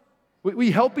up. We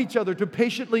help each other to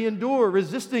patiently endure,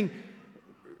 resisting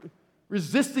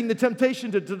the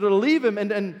temptation to leave Him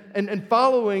and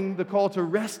following the call to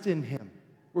rest in Him.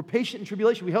 We're patient in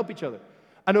tribulation. We help each other.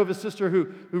 I know of a sister who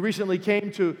recently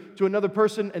came to another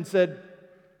person and said,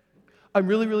 I'm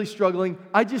really, really struggling.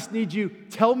 I just need you,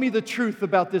 tell me the truth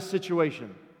about this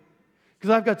situation. Because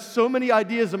I've got so many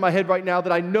ideas in my head right now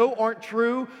that I know aren't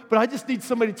true, but I just need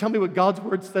somebody to tell me what God's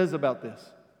Word says about this.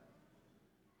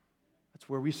 That's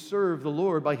where we serve the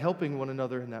Lord, by helping one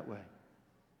another in that way.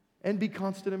 And be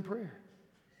constant in prayer.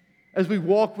 As we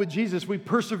walk with Jesus, we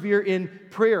persevere in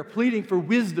prayer, pleading for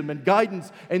wisdom and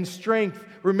guidance and strength,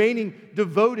 remaining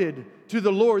devoted to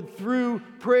the Lord through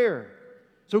prayer.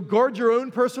 So guard your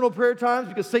own personal prayer times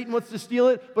because Satan wants to steal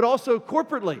it, but also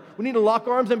corporately. We need to lock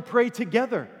arms and pray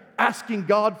together, asking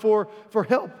God for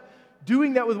help.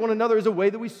 Doing that with one another is a way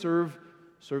that we serve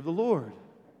the Lord.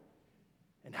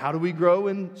 And how do we grow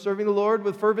in serving the Lord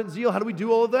with fervent zeal? How do we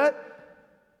do all of that?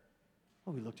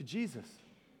 Well, we look to Jesus.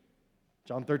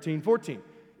 John 13:14.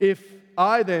 If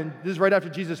I then, this is right after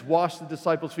Jesus washed the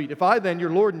disciples' feet. If I then, your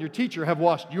Lord and your teacher, have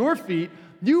washed your feet,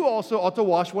 you also ought to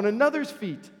wash one another's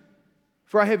feet.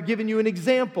 For I have given you an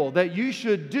example that you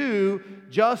should do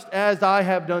just as I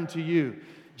have done to you.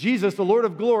 Jesus, the Lord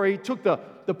of glory, took the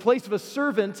place of a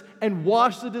servant and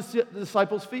washed the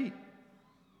disciples' feet.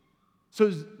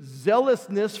 So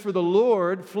zealousness for the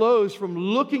Lord flows from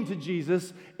looking to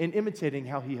Jesus and imitating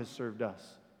how He has served us.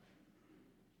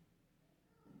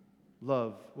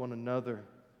 Love one another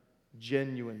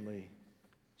genuinely.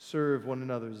 Serve one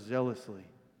another zealously.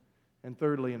 And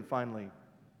thirdly and finally,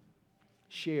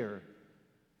 share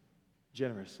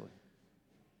generously.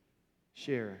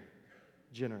 Share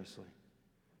generously.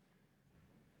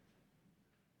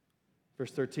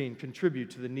 Verse 13,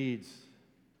 contribute to the needs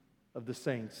of the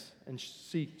saints and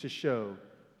seek to show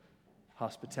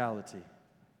hospitality.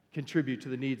 Contribute to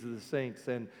the needs of the saints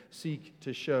and seek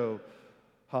to show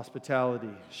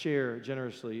hospitality. Share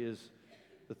generously is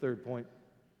the third point.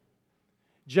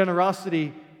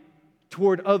 Generosity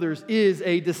toward others is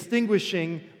a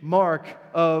distinguishing mark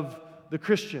of the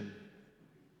Christian.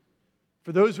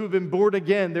 For those who have been born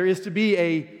again, there is to be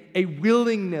a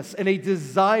willingness and a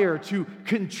desire to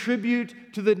contribute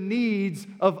to the needs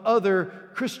of other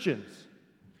Christians.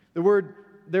 The word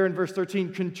there in verse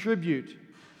 13, contribute,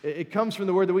 it comes from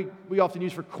the word that we often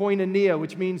use for koinonia,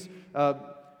 which means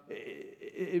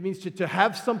it means to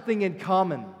have something in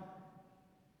common,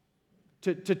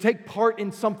 to take part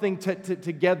in something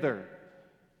together.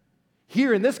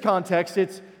 Here in this context,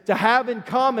 it's to have in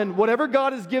common whatever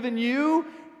God has given you,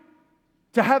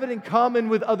 to have it in common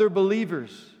with other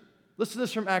believers. Listen to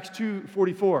this from Acts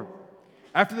 2:44.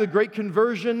 After the great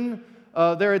conversion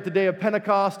there at the day of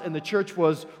Pentecost and the church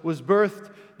was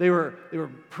birthed, they were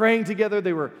praying together,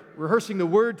 they were rehearsing the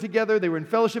word together, they were in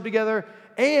fellowship together,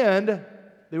 and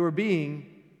they were being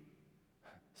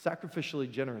sacrificially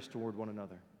generous toward one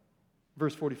another.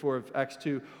 Verse 44 of Acts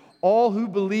 2, all who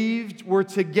believed were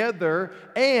together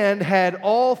and had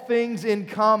all things in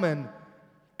common,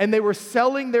 and they were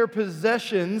selling their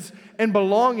possessions and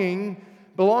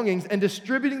belongings and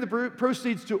distributing the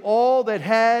proceeds to all that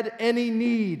had any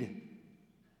need.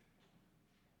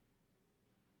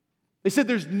 They said,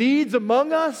 there's needs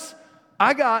among us.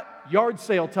 I got yard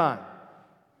sale time,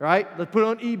 right? Let's put it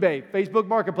on eBay, Facebook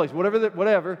Marketplace,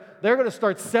 whatever. They're going to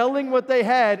start selling what they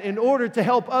had in order to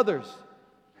help others.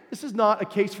 This is not a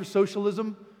case for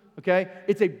socialism, okay?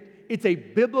 It's a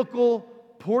biblical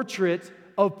portrait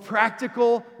of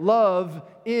practical love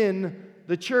in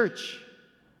the church.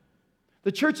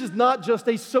 The church is not just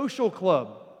a social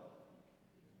club.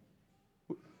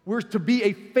 We're to be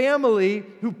a family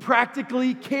who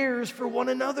practically cares for one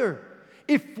another.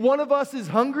 If one of us is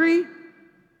hungry,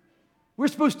 we're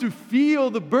supposed to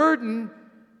feel the burden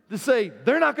to say,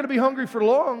 they're not going to be hungry for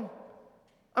long.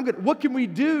 What can we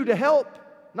do to help?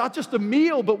 Not just a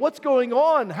meal, but what's going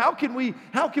on? How can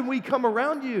we come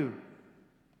around you?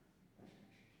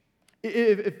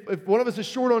 If one of us is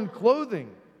short on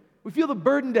clothing, we feel the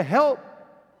burden to help.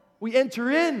 We enter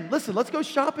in. Listen, let's go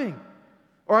shopping.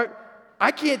 All right,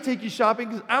 I can't take you shopping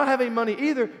because I don't have any money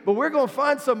either, but we're going to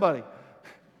find somebody.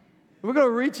 We're going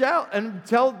to reach out and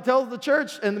tell the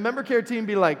church and the member care team,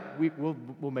 be like,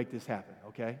 we'll make this happen,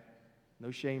 okay? No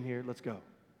shame here. Let's go.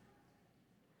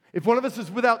 If one of us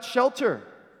is without shelter,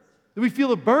 do we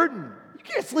feel a burden? You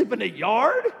can't sleep in the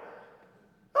yard.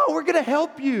 No, we're going to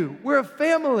help you. We're a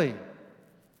family.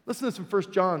 Listen to this from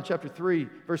 1 John chapter 3,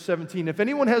 verse 17. If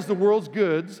anyone has the world's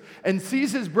goods and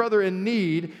sees his brother in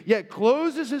need, yet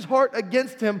closes his heart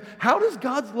against him, how does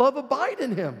God's love abide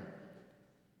in him?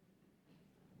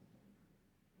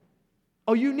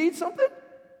 Oh, you need something?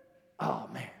 Oh,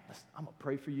 man, listen, I'm going to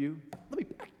pray for you. Let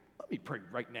me pray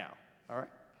right now, all right?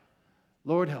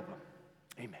 Lord, help him.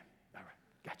 Amen. All right,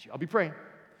 got you. I'll be praying.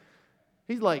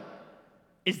 He's like,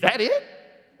 is that it?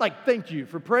 Like, thank you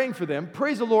for praying for them.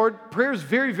 Praise the Lord. Prayer is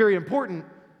very, very important.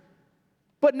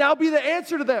 But now be the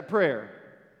answer to that prayer.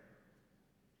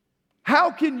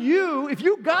 How can you, if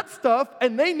you got stuff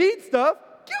and they need stuff,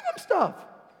 give them stuff?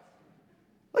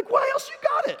 Like, why else you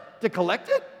got it? To collect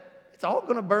it? It's all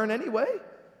going to burn anyway.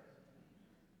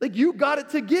 Like, you got it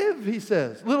to give, he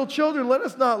says. Little children, let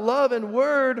us not love in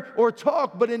word or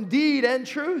talk, but in deed and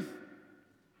truth.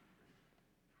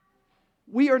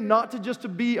 We are not to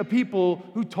be a people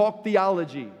who talk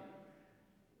theology,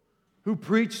 who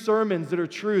preach sermons that are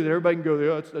true, that everybody can go,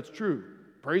 yeah, that's true.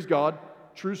 Praise God.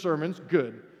 True sermons,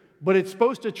 good. But it's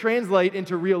supposed to translate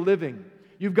into real living.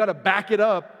 You've got to back it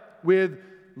up with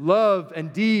love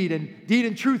and deed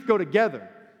and truth go together.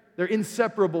 They're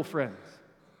inseparable friends.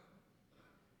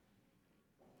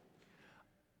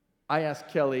 I asked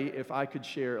Kelly if I could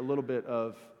share a little bit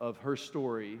of her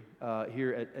story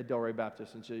here at Delray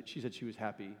Baptist, and she said she was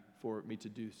happy for me to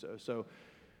do so. So,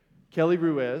 Kelly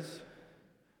Ruiz,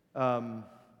 a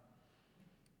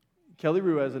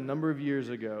number of years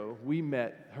ago, we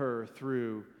met her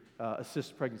through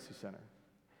Assist Pregnancy Center.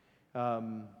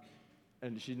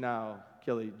 And she's now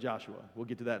Kelly Joshua. We'll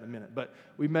get to that in a minute. But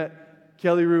we met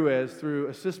Kelly Ruiz through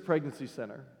Assist Pregnancy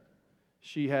Center.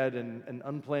 She had an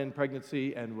unplanned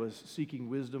pregnancy and was seeking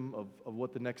wisdom of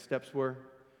what the next steps were.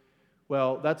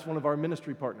 Well, that's one of our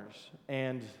ministry partners,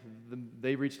 and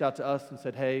they reached out to us and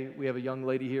said, hey, we have a young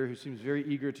lady here who seems very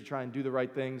eager to try and do the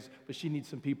right things, but she needs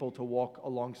some people to walk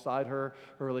alongside her.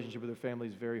 Her relationship with her family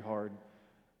is very hard,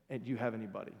 and do you have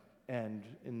anybody? And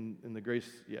in the grace,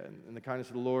 in the kindness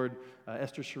of the Lord,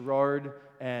 Esther Sherrard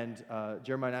and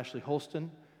Jeremiah and Ashley Holston,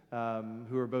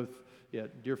 who are both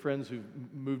dear friends who've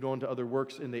moved on to other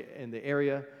works in the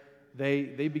area,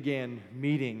 they began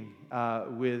meeting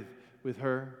with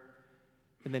her.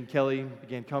 And then Kelly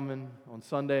began coming on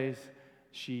Sundays.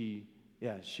 She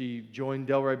joined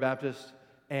Delray Baptist,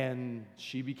 and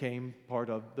she became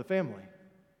part of the family.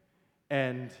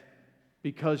 And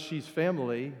because she's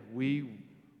family, we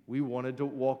wanted to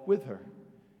walk with her.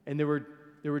 And there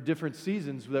were different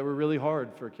seasons that were really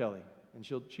hard for Kelly, and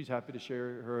she's happy to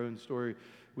share her own story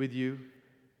with you.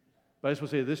 But I just want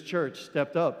to say this church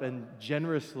stepped up and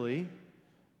generously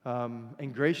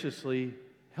and graciously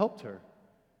helped her.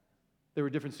 There were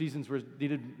different seasons where it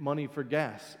needed money for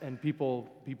gas, and people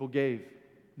gave.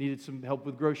 Needed some help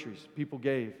with groceries, people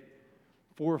gave.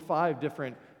 4 or 5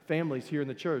 different families here in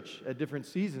the church at different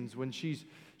seasons when she's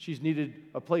needed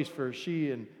a place for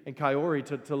she and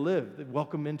Kaori to live,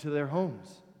 welcome into their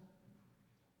homes.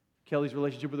 Kelly's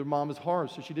relationship with her mom is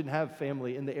hard, so she didn't have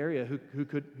family in the area who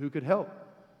could help.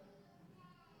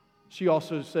 She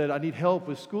also said, I need help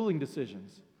with schooling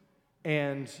decisions.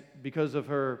 And because of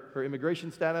her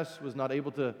immigration status,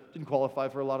 didn't qualify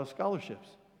for a lot of scholarships.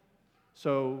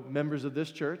 So members of this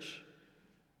church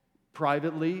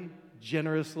privately,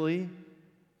 generously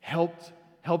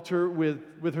helped her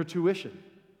with her tuition.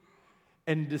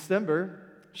 And in December,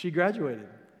 she graduated,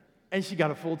 and she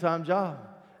got a full-time job.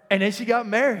 And then she got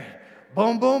married.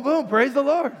 Boom, boom, boom, praise the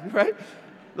Lord, right?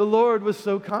 The Lord was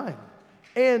so kind.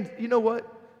 And you know what?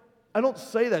 I don't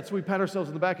say that so we pat ourselves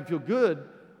on the back and feel good.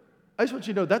 I just want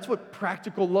you to know that's what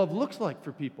practical love looks like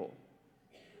for people.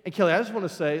 And Kelly, I just want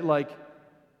to say, like,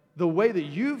 the way that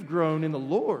you've grown in the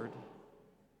Lord,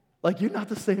 like, you're not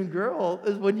the same girl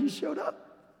as when you showed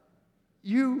up.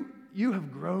 You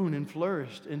have grown and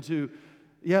flourished into,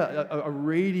 a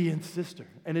radiant sister.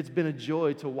 And it's been a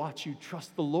joy to watch you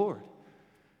trust the Lord.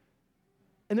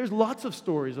 And there's lots of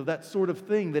stories of that sort of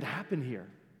thing that happen here.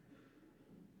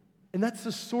 And that's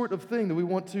the sort of thing that we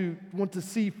want to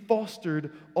see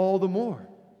fostered all the more.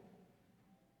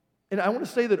 And I want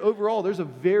to say that overall, there's a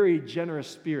very generous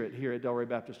spirit here at Delray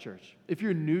Baptist Church. If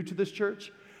you're new to this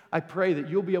church, I pray that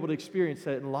you'll be able to experience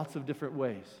that in lots of different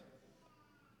ways.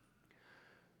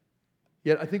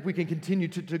 Yet I think we can continue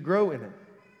to grow in it,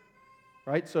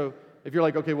 right? So if you're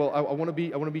like, okay, well, I want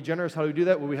to be generous. How do we do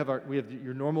that? Well, we have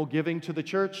your normal giving to the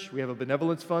church. We have a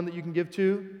benevolence fund that you can give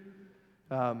to.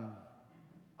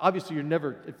 Obviously, you're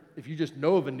never, if you just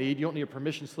know of a need, you don't need a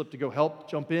permission slip to go help,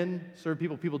 jump in, serve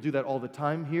people. People do that all the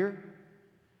time here.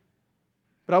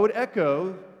 But I would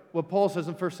echo what Paul says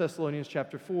in 1 Thessalonians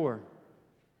chapter 4.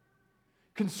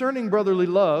 Concerning brotherly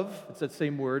love, it's that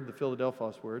same word, the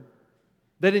Philadelphos word,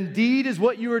 that indeed is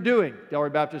what you are doing.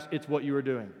 Delray Baptist, it's what you are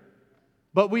doing.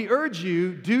 But we urge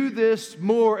you, do this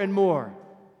more and more.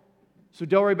 So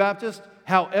Delray Baptist,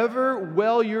 however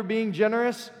well you're being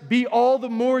generous, be all the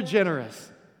more generous.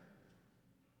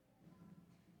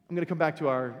 I'm going to come back to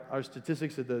our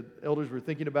statistics that the elders were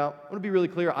thinking about. I want to be really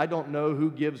clear. I don't know who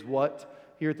gives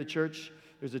what here at the church.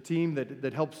 There's a team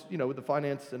that helps, with the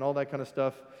finance and all that kind of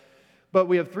stuff. But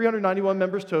we have 391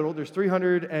 members total. There's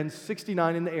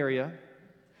 369 in the area.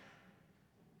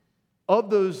 Of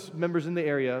those members in the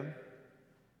area,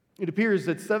 it appears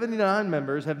that 79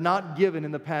 members have not given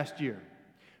in the past year.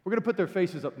 We're going to put their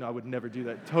faces up. No, I would never do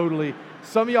that. Totally.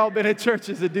 Some of y'all have been at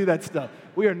churches that do that stuff.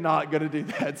 We are not going to do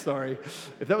that. Sorry.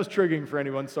 If that was triggering for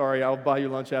anyone, sorry. I'll buy you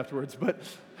lunch afterwards. But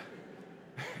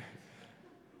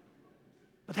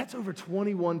that's over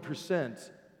 21%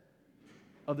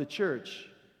 of the church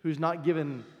who's not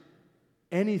given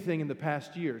anything in the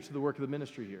past year to the work of the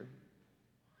ministry here.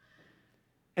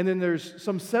 And then there's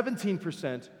some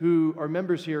 17% who are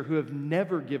members here who have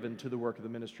never given to the work of the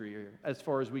ministry here, as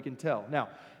far as we can tell. Now,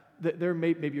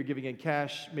 maybe you're giving in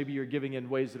cash, maybe you're giving in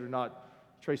ways that are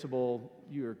not traceable.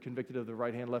 You're convicted of the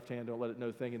right hand, left hand, don't let it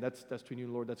know thing, and that's between you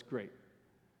and the Lord. That's great.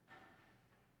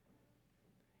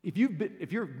 If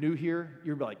you're new here,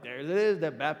 you're like, there it is,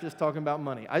 that Baptist talking about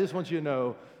money. I just want you to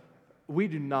know, we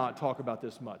do not talk about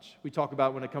this much. We talk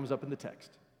about it when it comes up in the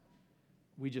text.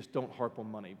 We just don't harp on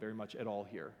money very much at all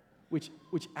here, which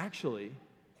actually,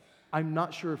 I'm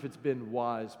not sure if it's been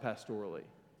wise pastorally.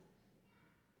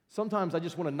 Sometimes I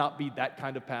just want to not be that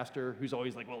kind of pastor who's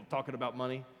always like, well, talking about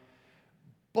money.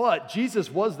 But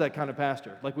Jesus was that kind of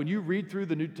pastor. Like when you read through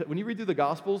the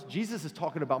Gospels, Jesus is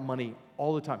talking about money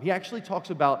all the time. He actually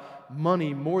talks about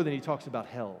money more than he talks about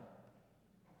hell.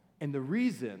 And the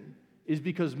reason is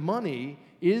because money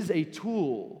is a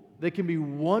tool that can be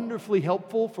wonderfully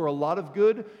helpful for a lot of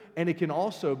good, and it can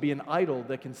also be an idol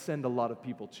that can send a lot of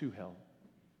people to hell.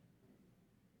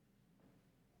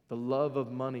 The love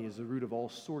of money is the root of all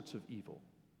sorts of evil.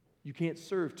 You can't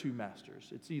serve two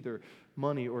masters. It's either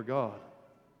money or God.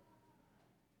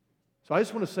 So I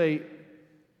just want to say,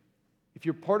 if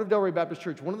you're part of Delray Baptist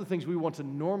Church, one of the things we want to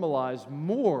normalize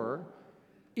more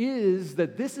is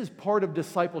that this is part of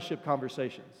discipleship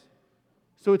conversations.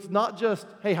 So it's not just,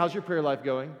 hey, how's your prayer life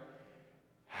going?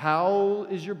 How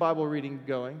is your Bible reading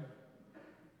going?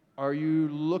 Are you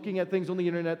looking at things on the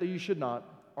internet that you should not?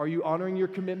 Are you honoring your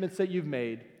commitments that you've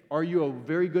made? Are you a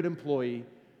very good employee?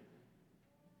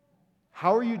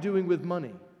 How are you doing with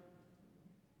money?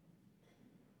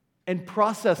 And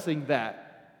processing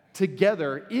that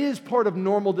together is part of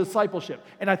normal discipleship.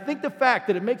 And I think the fact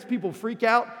that it makes people freak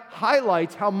out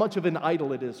highlights how much of an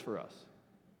idol it is for us.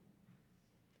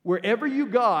 Wherever you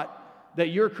got that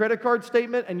your credit card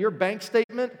statement and your bank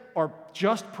statement are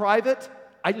just private,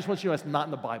 I just want you to know that's not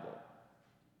in the Bible.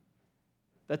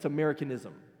 That's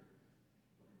Americanism.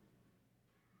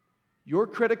 Your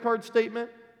credit card statement,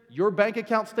 your bank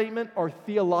account statement are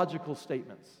theological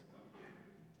statements.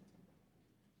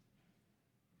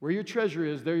 Where your treasure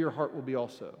is, there your heart will be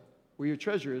also. Where your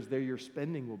treasure is, there your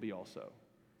spending will be also.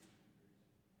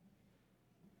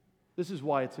 This is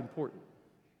why it's important.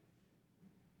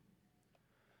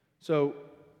 So,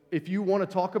 if you want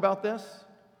to talk about this,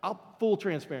 full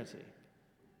transparency.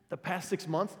 The past 6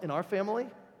 months in our family,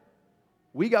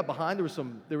 we got behind.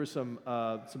 There were some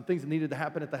things that needed to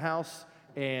happen at the house,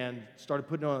 and started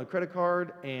putting it on a credit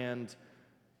card. And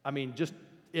I mean, just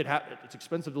it's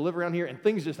expensive to live around here, and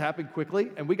things just happened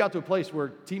quickly. And we got to a place where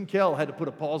Team Kel had to put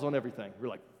a pause on everything. We're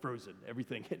like frozen,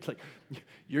 everything. It's like,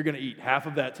 you're going to eat half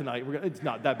of that tonight. It's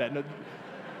not that bad.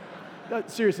 No,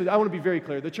 seriously, I want to be very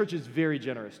clear. The church is very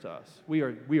generous to us. We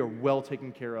are well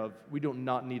taken care of. We do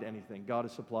not need anything. God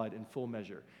has supplied in full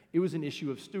measure. It was an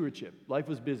issue of stewardship. Life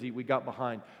was busy. We got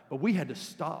behind. But we had to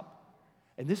stop.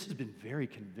 And this has been very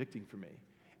convicting for me.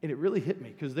 And it really hit me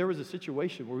because there was a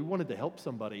situation where we wanted to help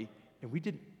somebody, and we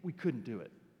couldn't do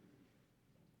it.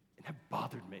 And that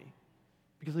bothered me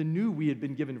because I knew we had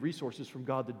been given resources from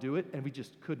God to do it, and we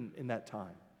just couldn't in that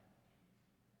time.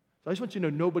 So I just want you to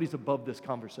know nobody's above this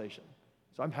conversation.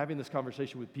 So I'm having this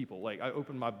conversation with people. Like, I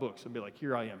open my books and be like,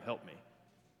 here I am, help me.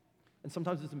 And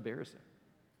sometimes it's embarrassing.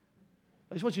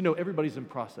 I just want you to know everybody's in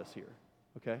process here,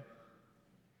 okay?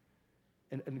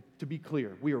 And to be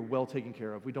clear, we are well taken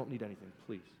care of. We don't need anything,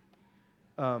 please.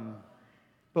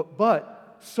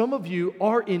 But some of you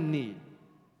are in need.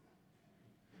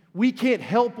 We can't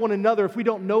help one another if we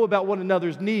don't know about one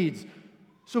another's needs.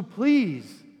 So please,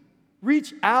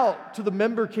 reach out to the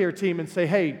member care team and say,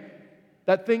 hey,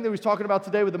 that thing that we was talking about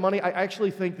today with the money, I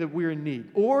actually think that we're in need.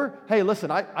 Or, hey,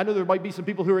 listen, I know there might be some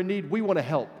people who are in need. We want to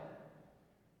help.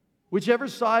 Whichever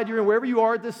side you're in, wherever you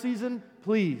are at this season,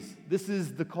 please, this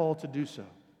is the call to do so.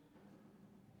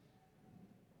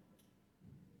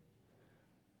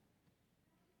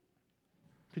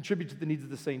 Contribute to the needs of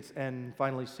the saints, and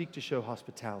finally, seek to show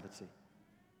hospitality.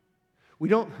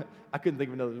 I couldn't think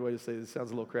of another way to say this, it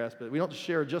sounds a little crass, but we don't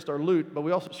share just our loot, but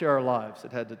we also share our lives.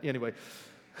 Anyway.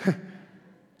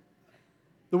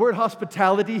 The word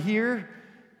hospitality here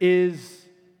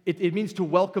it means to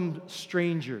welcome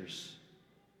strangers.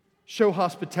 Show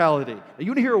hospitality. Now, you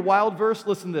want to hear a wild verse?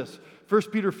 Listen to this. 1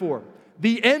 Peter 4.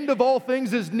 The end of all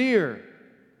things is near.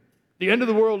 The end of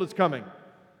the world is coming.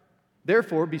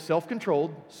 Therefore, be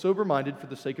self-controlled, sober-minded for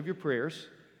the sake of your prayers.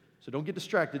 So don't get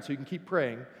distracted so you can keep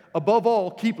praying. Above all,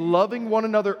 keep loving one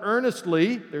another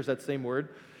earnestly. There's that same word.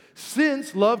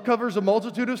 Since love covers a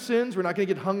multitude of sins, we're not going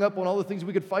to get hung up on all the things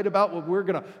we could fight about. Well, we're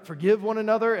going to forgive one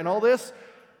another and all this.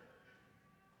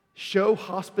 Show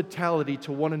hospitality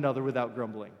to one another without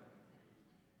grumbling.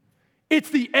 It's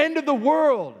the end of the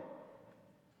world.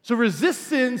 So resist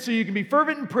sin so you can be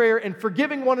fervent in prayer and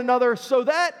forgiving one another so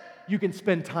that you can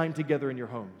spend time together in your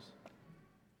homes.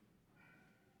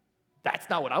 That's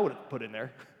not what I would have put in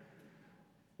there.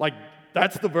 Like,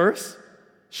 that's the verse.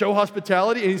 Show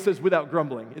hospitality, and he says, without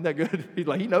grumbling. Isn't that good?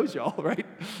 He knows y'all, right?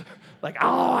 Like,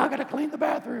 oh, I got to clean the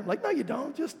bathroom. Like, no, you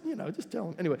don't. Just tell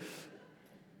him. Anyway,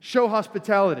 show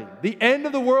hospitality. The end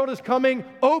of the world is coming.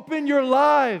 Open your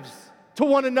lives to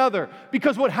one another,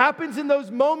 because what happens in those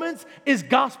moments is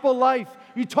gospel life.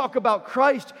 You talk about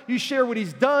Christ. You share what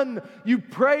he's done. You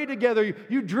pray together.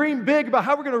 You dream big about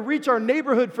how we're going to reach our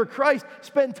neighborhood for Christ.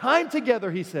 Spend time together,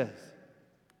 he says.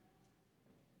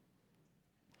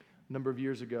 A number of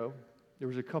years ago, there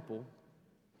was a couple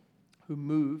who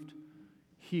moved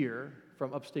here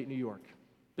from upstate New York,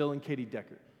 Bill and Katie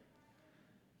Deckard.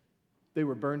 They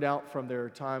were burned out from their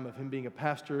time of him being a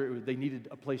pastor. They needed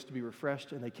a place to be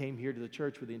refreshed, and they came here to the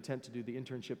church with the intent to do the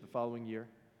internship the following year.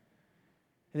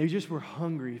 And they just were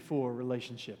hungry for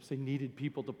relationships. They needed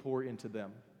people to pour into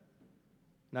them.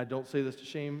 And I don't say this to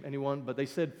shame anyone, but they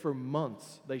said for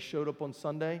months they showed up on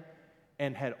Sunday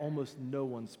and had almost no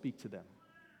one speak to them.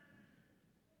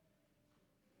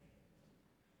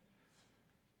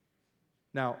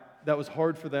 Now, that was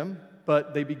hard for them,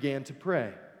 but they began to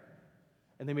pray.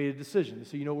 And they made a decision. They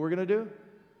said, you know what we're going to do?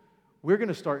 We're going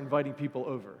to start inviting people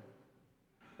over.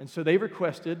 And so they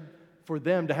requested for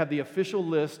them to have the official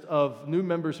list of new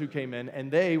members who came in,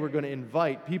 and they were going to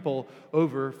invite people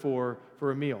over for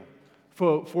a meal.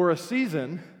 For a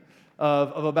season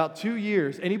of about 2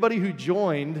 years, anybody who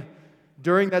joined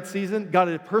during that season got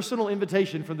a personal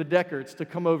invitation from the Deckards to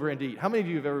come over and eat. How many of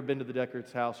you have ever been to the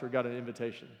Deckards' house or got an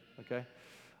invitation? Okay.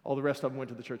 All the rest of them went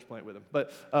to the church plant with him.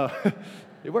 But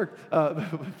it worked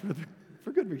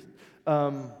for good reason.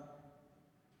 When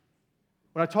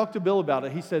I talked to Bill about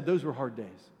it, he said those were hard days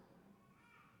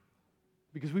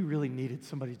because we really needed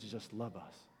somebody to just love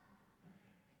us.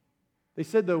 They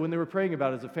said, though, when they were praying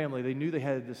about it as a family, they knew they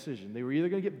had a decision. They were either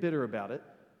going to get bitter about it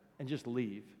and just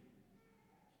leave,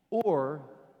 or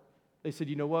they said,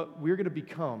 you know what? We're going to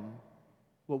become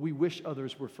what we wish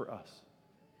others were for us.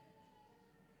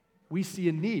 We see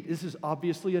a need. This is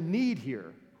obviously a need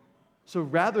here. So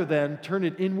rather than turn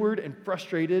it inward and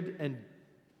frustrated and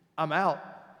I'm out,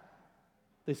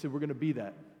 they said, we're going to be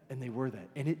that. And they were that.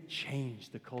 And it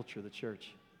changed the culture of the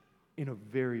church in a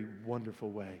very wonderful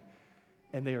way.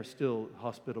 And they are still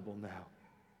hospitable now.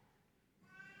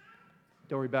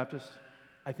 Delray Baptist,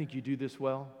 I think you do this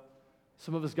well.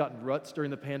 Some of us got in ruts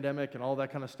during the pandemic and all that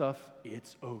kind of stuff.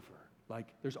 It's over. Like,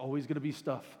 there's always going to be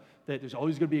stuff, there's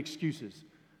always going to be excuses.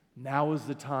 Now is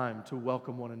the time to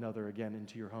welcome one another again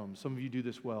into your home. Some of you do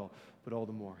this well, but all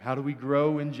the more. How do we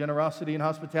grow in generosity and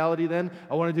hospitality then?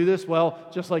 I want to do this. Well,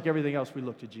 just like everything else, we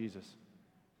look to Jesus.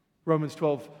 Romans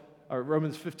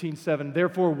 15:7.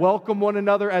 Therefore, welcome one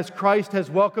another as Christ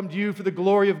has welcomed you for the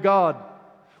glory of God.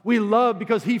 We love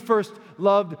because He first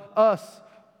loved us.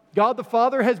 God the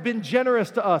Father has been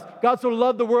generous to us. God so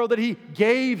loved the world that He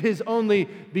gave His only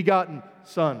begotten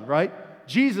Son, right?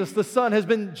 Jesus, the Son, has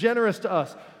been generous to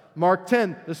us. Mark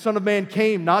 10, the Son of Man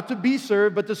came not to be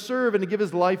served, but to serve and to give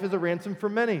His life as a ransom for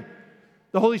many.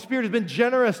 The Holy Spirit has been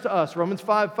generous to us. Romans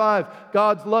 5:5,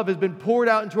 God's love has been poured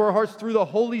out into our hearts through the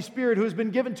Holy Spirit who has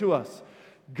been given to us.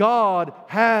 God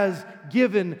has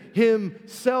given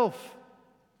Himself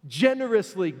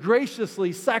generously,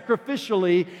 graciously,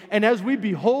 sacrificially, and as we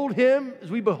behold Him,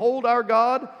 as we behold our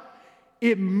God,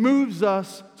 it moves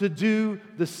us to do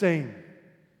the same.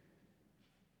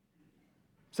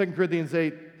 2 Corinthians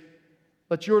 8,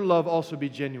 let your love also be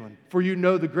genuine. For you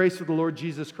know the grace of the Lord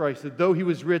Jesus Christ, that though He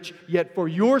was rich, yet for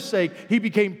your sake He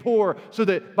became poor, so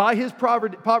that by His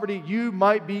poverty you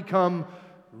might become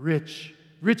rich.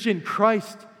 Rich in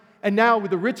Christ. And now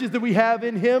with the riches that we have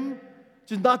in Him,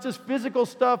 which is not just physical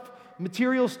stuff,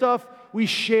 material stuff, we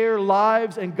share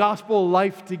lives and gospel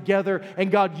life together. And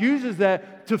God uses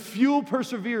that to fuel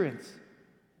perseverance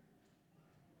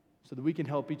so that we can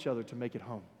help each other to make it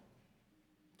home.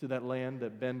 To that land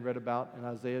that Ben read about in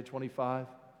Isaiah 25,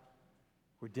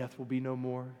 where death will be no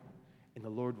more, and the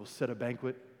Lord will set a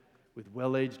banquet with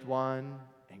well-aged wine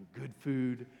and good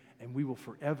food, and we will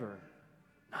forever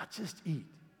not just eat,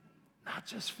 not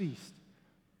just feast,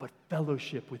 but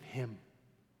fellowship with Him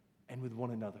and with one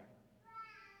another.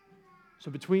 So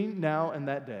between now and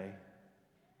that day,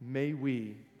 may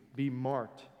we be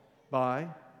marked by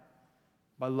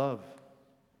love.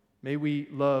 May we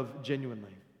love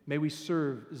genuinely. May we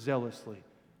serve zealously.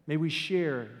 May we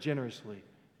share generously,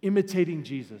 imitating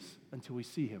Jesus until we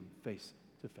see Him face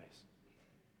to face.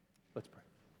 Let's pray.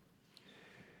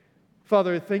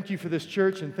 Father, thank You for this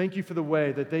church, and thank You for the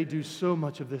way that they do so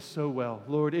much of this so well.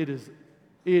 Lord, it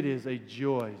is a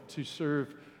joy to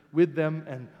serve with them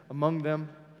and among them.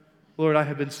 Lord, I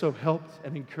have been so helped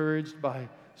and encouraged by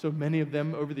so many of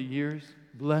them over the years,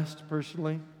 blessed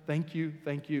personally. Thank You,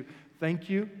 thank You, thank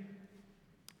You.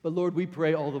 But Lord, we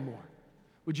pray all the more.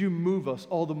 Would You move us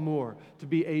all the more to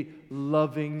be a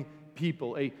loving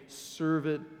people, a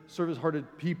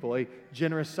service-hearted people, a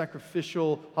generous,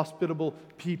 sacrificial, hospitable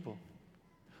people.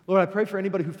 Lord, I pray for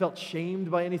anybody who felt shamed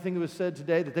by anything that was said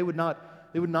today, that they would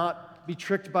not be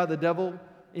tricked by the devil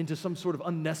into some sort of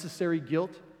unnecessary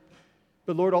guilt.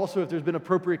 But Lord, also if there's been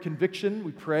appropriate conviction,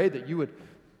 we pray that You would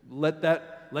let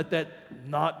that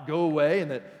not go away,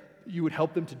 and that You would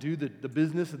help them to do the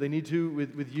business that they need to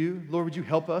with You. Lord, would You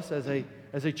help us as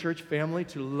a church family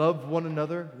to love one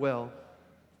another well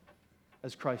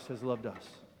as Christ has loved us.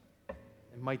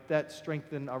 And might that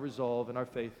strengthen our resolve and our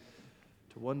faith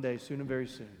to one day, soon and very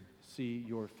soon, see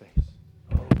Your face.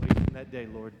 Oh, wait in that day,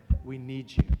 Lord. We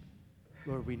need You.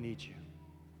 Lord, we need You.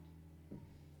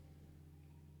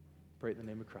 Pray in the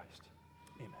name of Christ.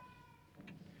 Amen.